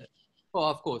twist on it. Oh,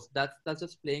 of course. That's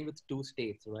just playing with two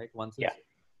states, right? Once it's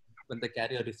when the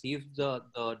carrier receives the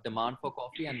demand for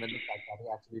coffee and when the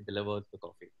carrier actually delivers the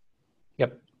coffee.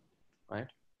 Yep. Right?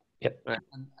 Yep. Right.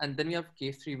 And then we have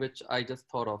case 3, which I just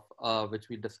thought of, which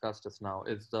we discussed just now,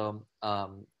 is the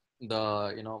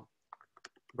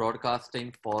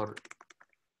broadcasting for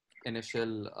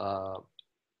initial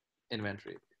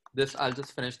inventory. This, I'll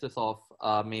just finish this off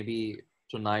maybe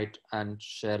tonight and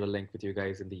share a link with you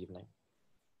guys in the evening.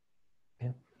 Yeah,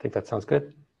 I think that sounds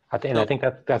good. I think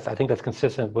that's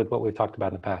consistent with what we've talked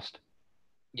about in the past.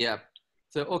 Yeah.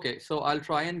 So okay, so I'll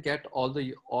try and get all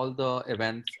the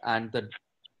events and the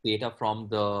data from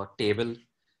the table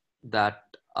that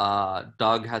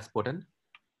Doug has put in.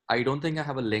 I don't think I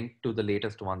have a link to the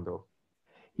latest one though.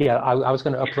 Yeah, I was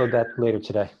going to upload that later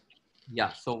today.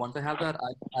 Yeah, so once I have that,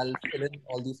 I'll fill in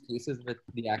all these cases with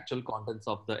the actual contents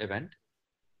of the event.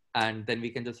 And then we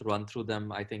can just run through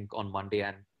them, I think, on Monday.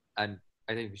 And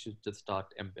I think we should just start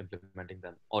implementing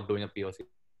them or doing a POC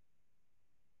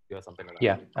or something like that.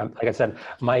 Yeah, like I said,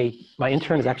 my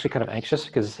intern is actually kind of anxious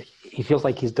because he feels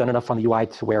like he's done enough on the UI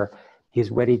to where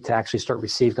he's ready to actually start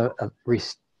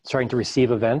starting to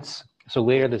receive events. So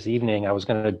later this evening, I was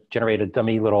going to generate a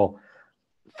dummy little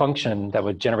function that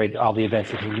would generate all the events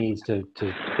that he needs to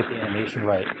get the animation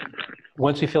right.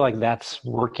 Once we feel like that's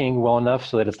working well enough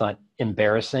so that it's not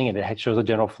embarrassing and it shows a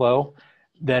general flow,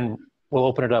 then we'll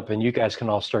open it up and you guys can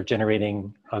all start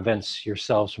generating events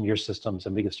yourselves from your systems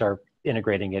and we can start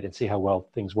integrating it and see how well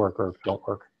things work or don't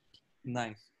work.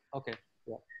 Nice. Okay.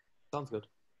 Yeah. Sounds good.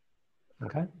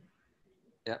 Okay.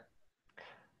 Yeah.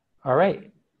 All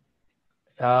right.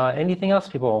 Anything else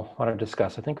people want to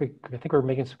discuss? I think we're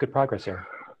making some good progress here.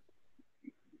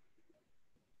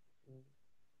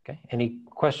 Okay. Any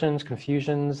questions,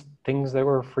 confusions, things that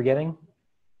we're forgetting?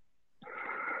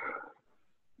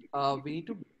 We need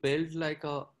to build like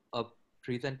a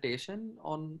presentation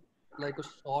on like a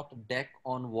short deck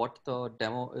on what the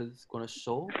demo is going to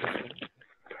show.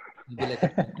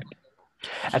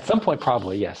 At some point,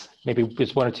 probably, yes. Maybe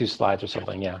just 1 or 2 slides or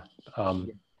something. Yeah.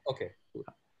 Okay. Cool.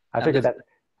 I figured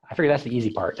that's the easy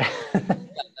part. Yeah,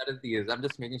 that is the easy. I'm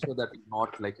just making sure that we're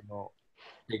not taking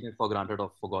it for granted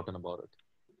or forgotten about it.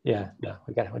 Yeah, no,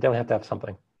 we definitely have to have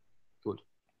something. Good.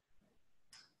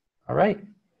 All right.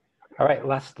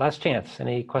 Last chance.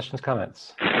 Any questions,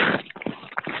 comments?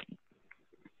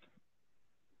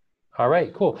 All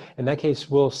right, cool. In that case,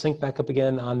 we'll sync back up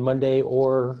again on Monday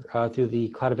or through the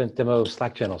Cloud Event Demo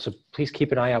Slack channel. So please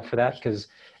keep an eye out for that, because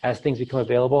as things become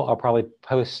available, I'll probably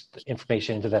post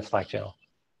information into that Slack channel.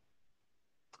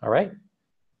 All right.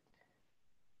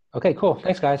 Okay, cool.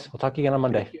 Thanks, guys. We'll talk again on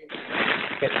Monday.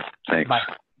 Okay. Thanks. Bye.